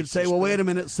 And you could say, well, wait a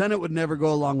minute, Senate would never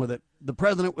go along with it. The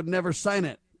president would never sign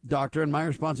it, doctor. And my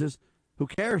response is, who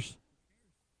cares?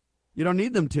 You don't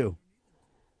need them to.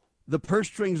 The purse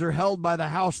strings are held by the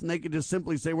House, and they could just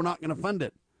simply say, we're not going to fund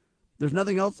it. There's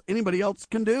nothing else anybody else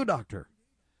can do, doctor.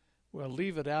 Well,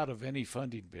 leave it out of any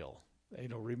funding bill.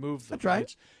 Remove the. That's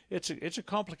right. It's a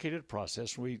complicated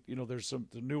process. There's some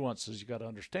the nuances you got to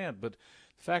understand, but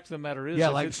the fact of the matter is,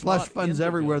 like slush funds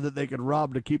everywhere that they could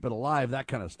rob to keep it alive, that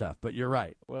kind of stuff. But you're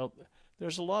right. Well,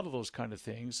 there's a lot of those kind of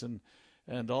things,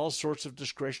 and all sorts of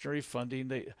discretionary funding.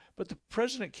 But the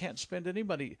president can't spend any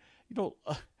money.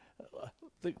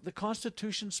 The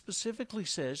Constitution specifically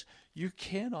says you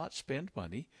cannot spend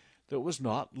money that was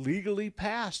not legally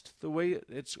passed the way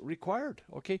it's required.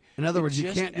 Okay. In other words,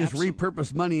 you can't just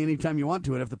repurpose money anytime you want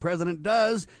to. And if the president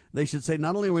does, they should say,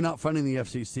 not only are we not funding the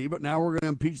FCC, but now we're going to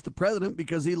impeach the president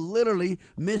because he literally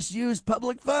misused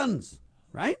public funds.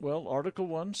 Right? Well, Article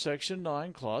 1, Section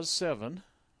 9, Clause 7.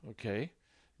 Okay.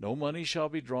 No money shall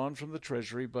be drawn from the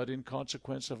Treasury, but in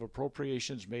consequence of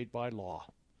appropriations made by law.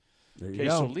 Okay,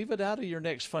 so leave it out of your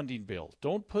next funding bill.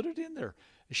 Don't put it in there.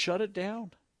 Shut it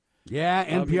down. Yeah,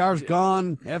 NPR's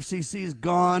gone. FCC's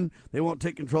gone. They won't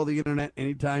take control of the internet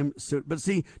anytime soon. But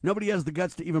see, nobody has the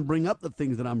guts to even bring up the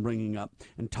things that I'm bringing up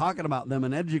and talking about them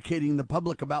and educating the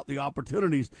public about the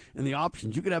opportunities and the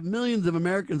options. You could have millions of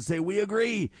Americans say, we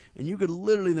agree. And you could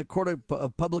literally, in the court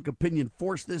of public opinion,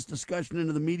 force this discussion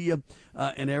into the media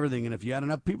and everything. And if you had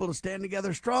enough people to stand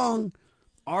together strong,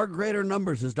 our greater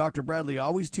numbers, as Dr. Bradley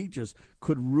always teaches,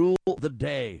 could rule the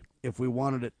day if we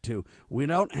wanted it to. We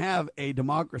don't have a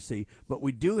democracy, but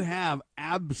we do have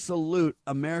absolute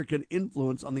American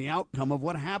influence on the outcome of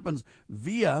what happens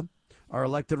via our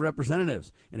elected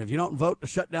representatives. And if you don't vote to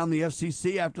shut down the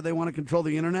FCC after they want to control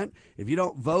the internet, if you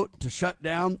don't vote to shut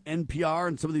down NPR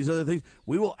and some of these other things,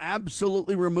 we will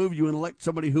absolutely remove you and elect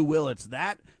somebody who will. It's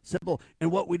that simple.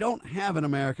 And what we don't have in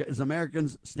America is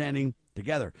Americans standing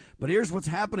together. But here's what's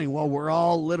happening while we're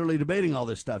all literally debating all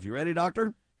this stuff. You ready,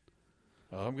 doctor?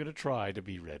 I'm going to try to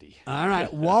be ready. All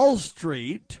right. Wall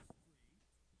Street,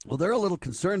 well, they're a little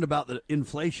concerned about the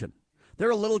inflation. They're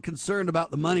a little concerned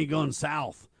about the money going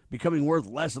south, becoming worth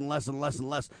less and less and less and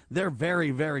less. They're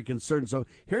very, very concerned. So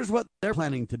here's what they're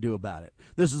planning to do about it.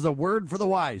 This is a word for the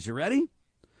wise. You ready?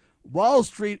 Wall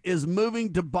Street is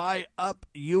moving to buy up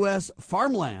U.S.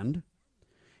 farmland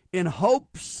in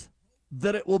hopes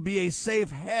that it will be a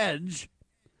safe hedge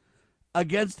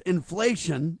against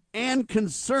inflation and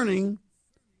concerning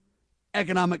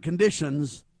economic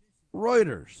conditions,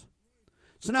 Reuters.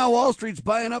 So now Wall Street's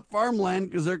buying up farmland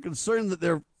because they're concerned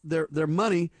that their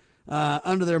money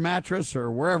under their mattress or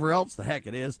wherever else the heck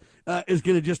it is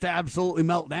going to just absolutely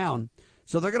melt down.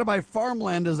 So they're going to buy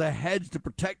farmland as a hedge to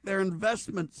protect their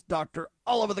investments, doctor,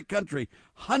 all over the country.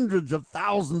 Hundreds of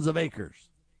thousands of acres.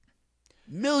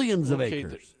 Millions of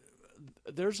acres.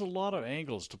 There's a lot of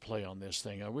angles to play on this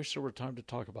thing. I wish there were time to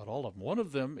talk about all of them. One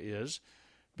of them is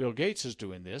Bill Gates is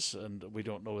doing this, and we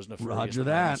don't know his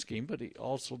nefarious scheme, but he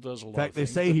also does a lot of things. In fact, they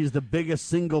say he's the biggest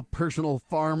single personal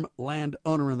farmland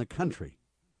owner in the country.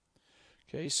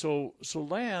 Okay, so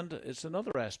land is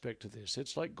another aspect of this.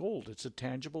 It's like gold. It's a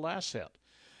tangible asset.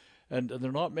 And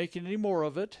they're not making any more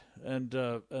of it, and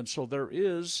so there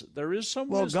is some.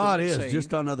 Well, God is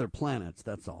just on other planets.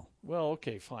 That's all. Well,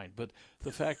 okay, fine, but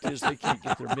the fact is they can't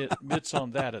get their mitts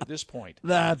on that at this point.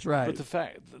 That's right. But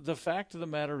the fact of the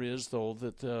matter is, though,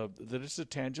 that it's a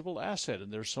tangible asset,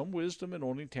 and there's some wisdom in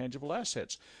owning tangible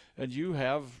assets. And you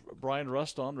have Brian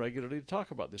Rust on regularly to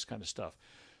talk about this kind of stuff.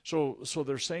 So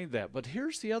they're saying that. But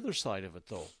here's the other side of it,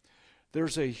 though.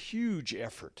 There's a huge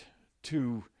effort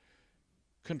to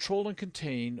control and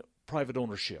contain private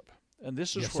ownership. And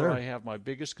this is where I have my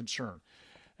biggest concern.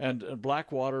 And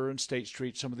Blackwater and State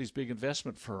Street, some of these big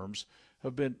investment firms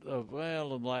have been,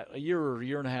 a year or a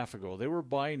year and a half ago, they were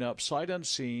buying up, sight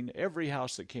unseen, every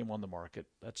house that came on the market.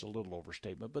 That's a little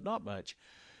overstatement, but not much,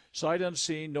 sight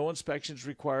unseen, no inspections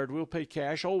required, we'll pay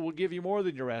cash, oh, we'll give you more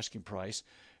than your asking price,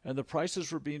 and the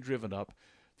prices were being driven up.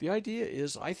 The idea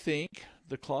is, I think,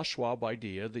 the Klaus Schwab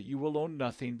idea that you will own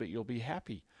nothing but you'll be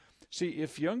happy. See,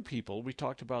 if young people, we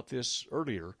talked about this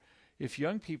earlier, if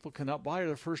young people cannot buy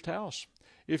their first house,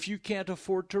 if you can't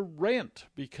afford to rent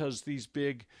because these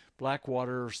big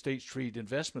Blackwater, State Street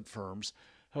investment firms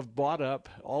have bought up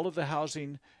all of the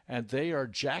housing and they are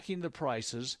jacking the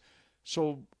prices.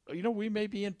 So, we may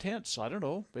be intense. I don't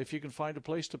know. If you can find a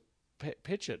place to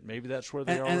pitch it, maybe that's where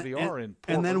they already are in Portland.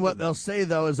 And then what they'll say,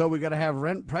 though, is, we got to have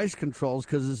rent price controls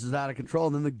because this is out of control.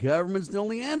 And then the government's the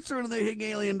only answer to the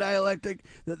Hegelian dialectic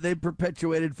that they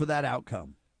perpetuated for that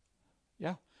outcome.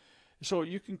 Yeah. So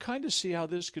you can kind of see how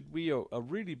this could be a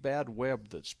really bad web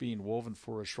that's being woven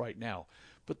for us right now.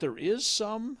 But there is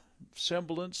some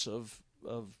semblance of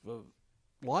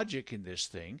logic in this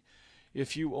thing.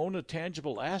 If you own a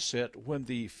tangible asset, when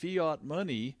the fiat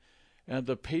money and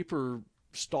the paper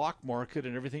stock market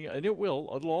and everything, and it'll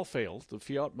all fail. The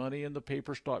fiat money and the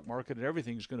paper stock market and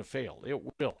everything is going to fail.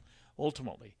 It will,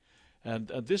 ultimately. And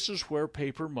this is where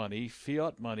paper money,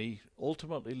 fiat money,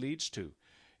 ultimately leads to.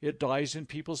 It dies in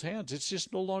people's hands. It's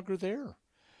just no longer there.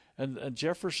 And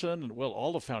Jefferson and,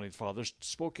 all the founding fathers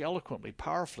spoke eloquently,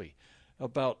 powerfully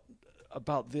about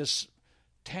this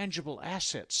tangible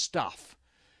asset stuff.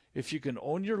 If you can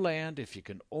own your land, if you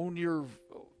can own your,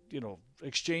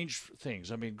 exchange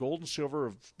things. I mean, gold and silver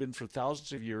have been for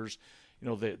thousands of years.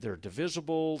 They're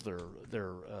divisible.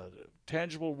 They're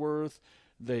tangible worth.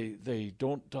 They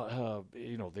don't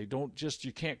they don't just,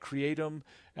 you can't create them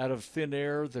out of thin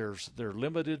air. They're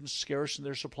limited and scarce in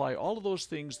their supply. All of those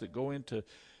things that go into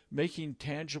making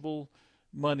tangible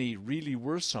money really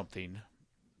worth something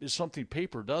is something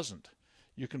paper doesn't.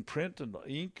 You can print and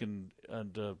ink and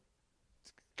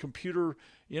computer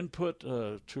input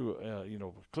to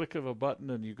click of a button,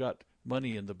 and you got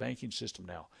money in the banking system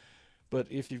now. But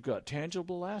if you've got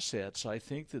tangible assets, I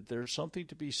think that there's something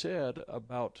to be said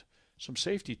about some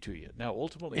safety to you. Now,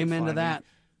 ultimately, amen to that.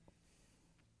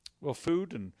 Well,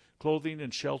 food and clothing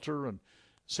and shelter and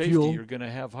safety are going to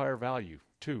have higher value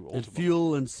too. Ultimately. And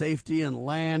fuel and safety and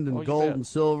land and gold and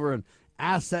silver and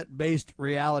asset-based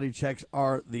reality checks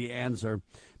are the answer,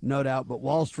 no doubt. But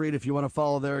Wall Street, if you want to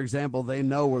follow their example, they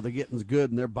know where the getting's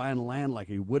good, and they're buying land like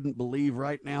you wouldn't believe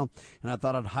right now. And I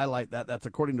thought I'd highlight that. That's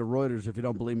according to Reuters. If you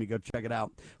don't believe me, go check it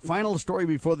out. Final story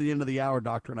before the end of the hour,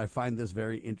 Doctor, and I find this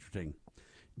very interesting.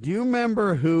 Do you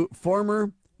remember who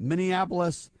former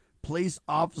Minneapolis police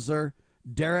officer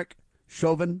Derek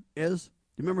Chauvin is? Do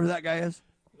you remember who that guy is?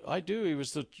 I do. He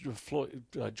was the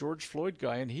George Floyd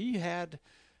guy, and he had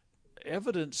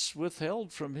evidence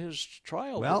withheld from his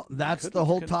trial. Well, that's the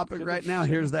whole topic right now.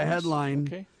 Here's the headline.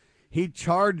 Okay. He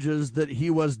charges that he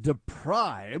was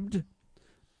deprived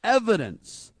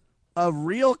evidence of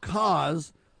real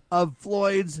cause of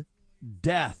Floyd's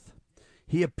death.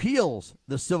 He appeals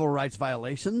the civil rights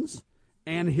violations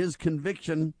and his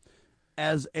conviction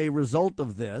as a result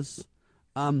of this.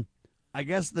 I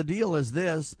guess the deal is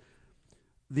this.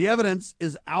 The evidence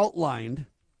is outlined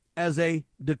as a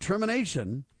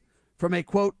determination from a,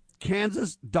 quote,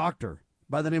 Kansas doctor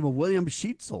by the name of William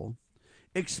Sheetzel,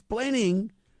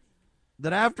 explaining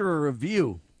that after a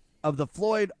review of the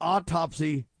Floyd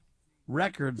autopsy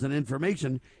records and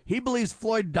information, he believes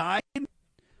Floyd died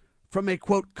from a,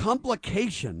 quote,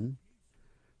 complication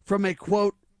from a,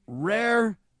 quote,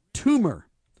 rare tumor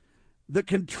that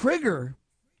can trigger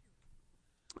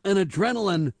an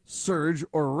adrenaline surge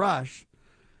or rush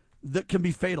that can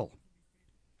be fatal.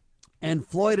 And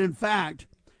Floyd, in fact,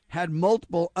 had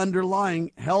multiple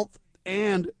underlying health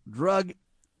and drug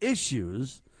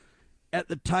issues at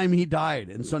the time he died.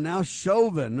 And so now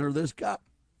Chauvin, or this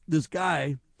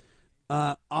guy,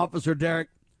 Officer Derek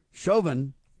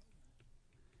Chauvin,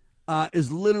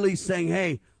 is literally saying,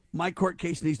 hey, my court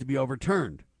case needs to be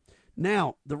overturned.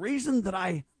 Now, the reason that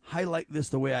I highlight this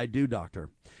the way I do, Doctor,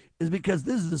 is because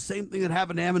this is the same thing that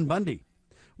happened to Ammon Bundy,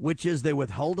 which is they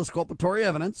withheld exculpatory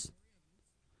evidence.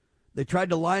 They tried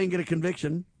to lie and get a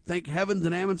conviction. Thank heavens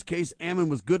in Ammon's case, Ammon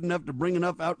was good enough to bring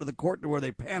enough out to the court to where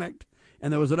they panicked,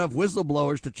 and there was enough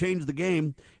whistleblowers to change the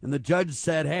game, and the judge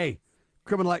said, hey,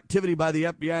 criminal activity by the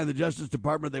FBI and the Justice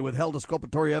Department, they withheld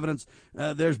exculpatory evidence.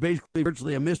 There's basically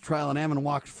virtually a mistrial, and Ammon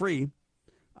walks free.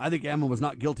 I think Ammon was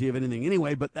not guilty of anything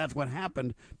anyway, but that's what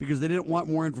happened because they didn't want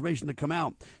more information to come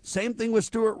out. Same thing with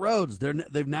Stuart Rhodes.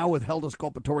 They've now withheld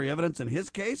exculpatory evidence in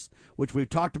his case, which we've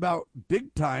talked about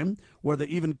big time, where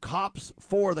even cops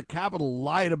for the Capitol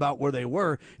lied about where they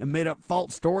were and made up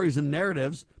false stories and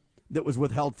narratives that was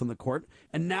withheld from the court.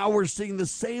 And now we're seeing the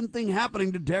same thing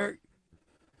happening to Derek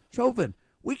Chauvin.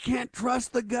 We can't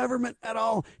trust the government at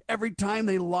all. Every time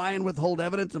they lie and withhold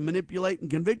evidence and manipulate and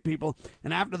convict people,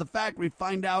 and after the fact, we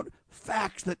find out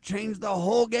facts that change the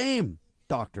whole game,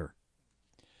 Doctor.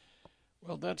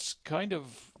 Well, that's kind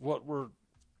of what we're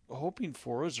hoping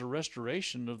for, is a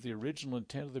restoration of the original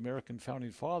intent of the American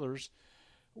Founding Fathers,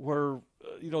 where,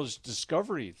 there's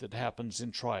discovery that happens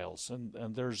in trials,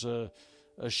 and there's a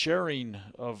sharing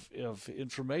of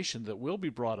information that will be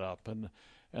brought up, and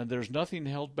there's nothing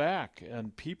held back,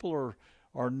 and people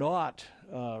are not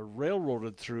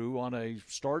railroaded through on a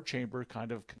star chamber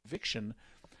kind of conviction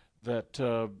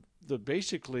that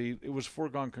basically it was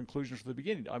foregone conclusions from the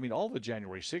beginning. I mean, all the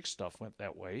January 6th stuff went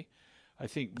that way. I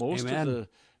think most of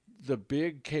the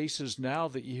big cases now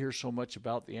that you hear so much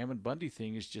about, the Ammon Bundy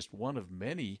thing is just one of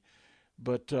many.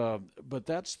 But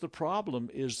that's the problem,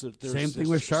 is that there's... Same thing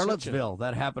with Charlottesville.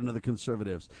 That happened to the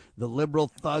conservatives. The liberal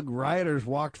thug rioters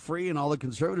walked free, and all the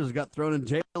conservatives got thrown in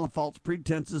jail on false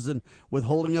pretenses and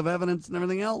withholding of evidence and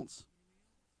everything else.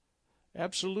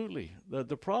 Absolutely.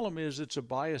 The problem is it's a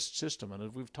biased system, and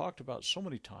as we've talked about so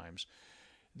many times,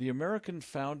 the American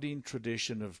founding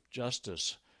tradition of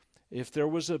justice, if there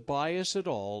was a bias at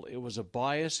all, it was a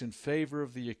bias in favor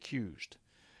of the accused.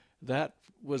 That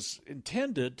was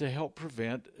intended to help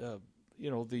prevent,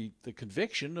 the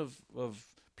conviction of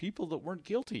people that weren't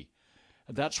guilty.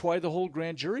 And that's why the whole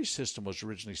grand jury system was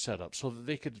originally set up, so that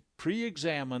they could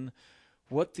pre-examine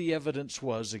what the evidence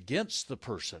was against the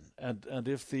person. And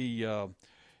if the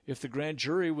grand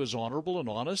jury was honorable and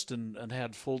honest and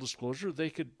had full disclosure,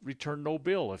 they could return no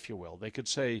bill, if you will. They could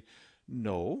say,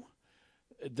 no,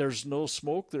 there's no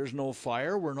smoke, there's no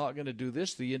fire, we're not going to do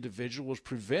this. The individual was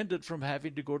prevented from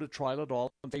having to go to trial at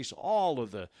all and face all of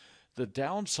the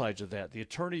downsides of that, the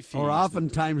attorney fees. Or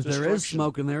oftentimes there is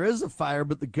smoke and there is a fire,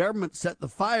 but the government set the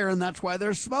fire, and that's why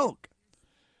there's smoke.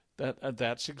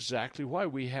 That's exactly why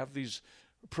we have these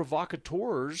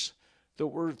provocateurs that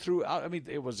were throughout. I mean,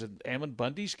 it was in Ammon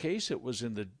Bundy's case, it was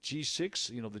in the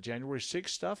G6, the January 6th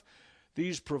stuff.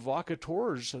 These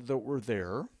provocateurs that were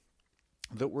there,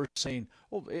 that were saying,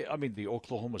 the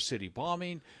Oklahoma City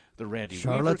bombing, the Randy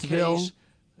Weaver case,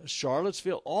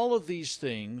 Charlottesville, all of these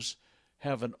things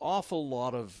have an awful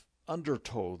lot of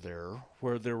undertow there,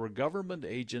 where there were government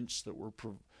agents that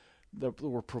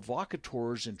were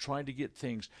provocateurs in trying to get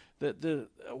things. The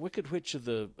Wicked Witch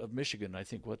of Michigan, I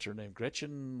think, what's her name?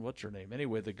 Gretchen, what's her name?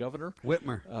 Anyway, the governor.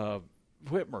 Whitmer.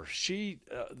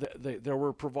 There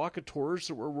were provocateurs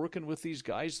that were working with these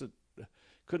guys that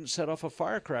couldn't set off a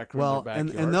firecracker in their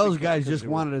backyard. And those guys just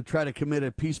wanted to try to commit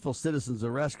a peaceful citizen's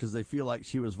arrest because they feel like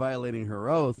she was violating her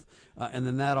oath, and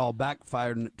then that all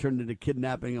backfired and it turned into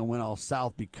kidnapping and went all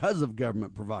south because of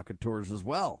government provocateurs as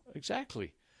well.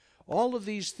 Exactly. All of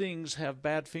these things have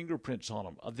bad fingerprints on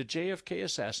them. The JFK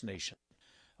assassination,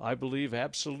 I believe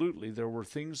absolutely there were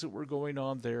things that were going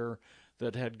on there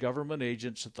that had government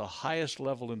agents at the highest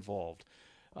level involved.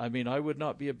 I mean, I would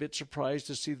not be a bit surprised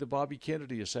to see the Bobby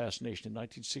Kennedy assassination in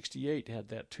 1968 had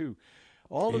that too.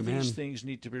 All of these things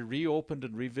need to be reopened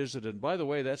and revisited. And by the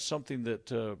way, that's something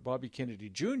that Bobby Kennedy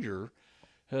Jr.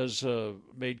 has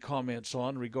made comments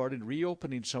on regarding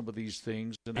reopening some of these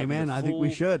things. And I think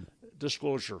we should.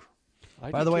 Disclosure.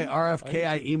 By the way, RFK,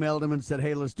 I emailed him and said,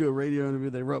 hey, let's do a radio interview.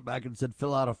 They wrote back and said,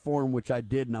 fill out a form, which I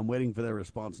did, and I'm waiting for their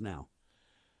response now.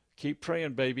 Keep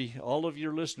praying, baby. All of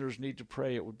your listeners need to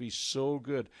pray. It would be so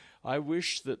good. I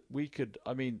wish that we could,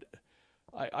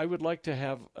 I would like to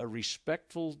have a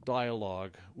respectful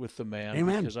dialogue with the man.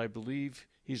 Because I believe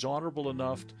he's honorable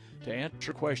enough to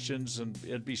answer questions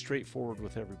and be straightforward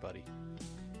with everybody.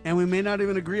 And we may not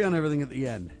even agree on everything at the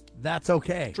end. That's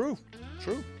okay. True.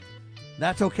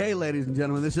 That's okay, ladies and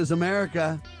gentlemen. This is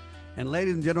America. And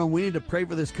ladies and gentlemen, we need to pray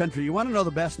for this country. You want to know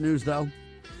the best news, though?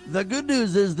 The good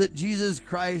news is that Jesus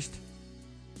Christ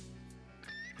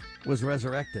was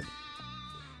resurrected.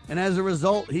 And as a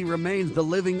result, he remains the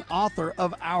living author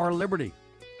of our liberty.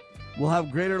 We'll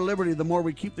have greater liberty the more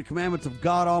we keep the commandments of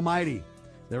God Almighty.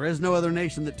 There is no other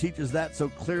nation that teaches that so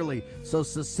clearly, so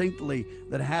succinctly,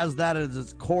 that has that as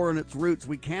its core and its roots.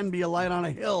 We can be a light on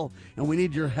a hill, and we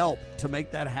need your help to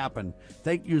make that happen.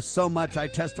 Thank you so much. I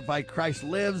testify Christ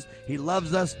lives, he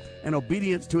loves us, and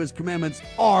obedience to his commandments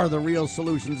are the real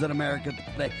solutions in America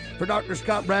today. For Dr.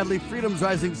 Scott Bradley,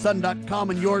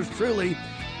 freedomsrisingsun.com, and yours truly,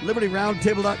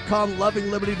 LibertyRoundTable.com,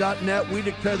 LovingLiberty.net, we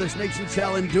declare this nation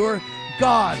shall endure.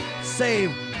 God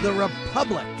save the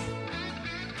Republic.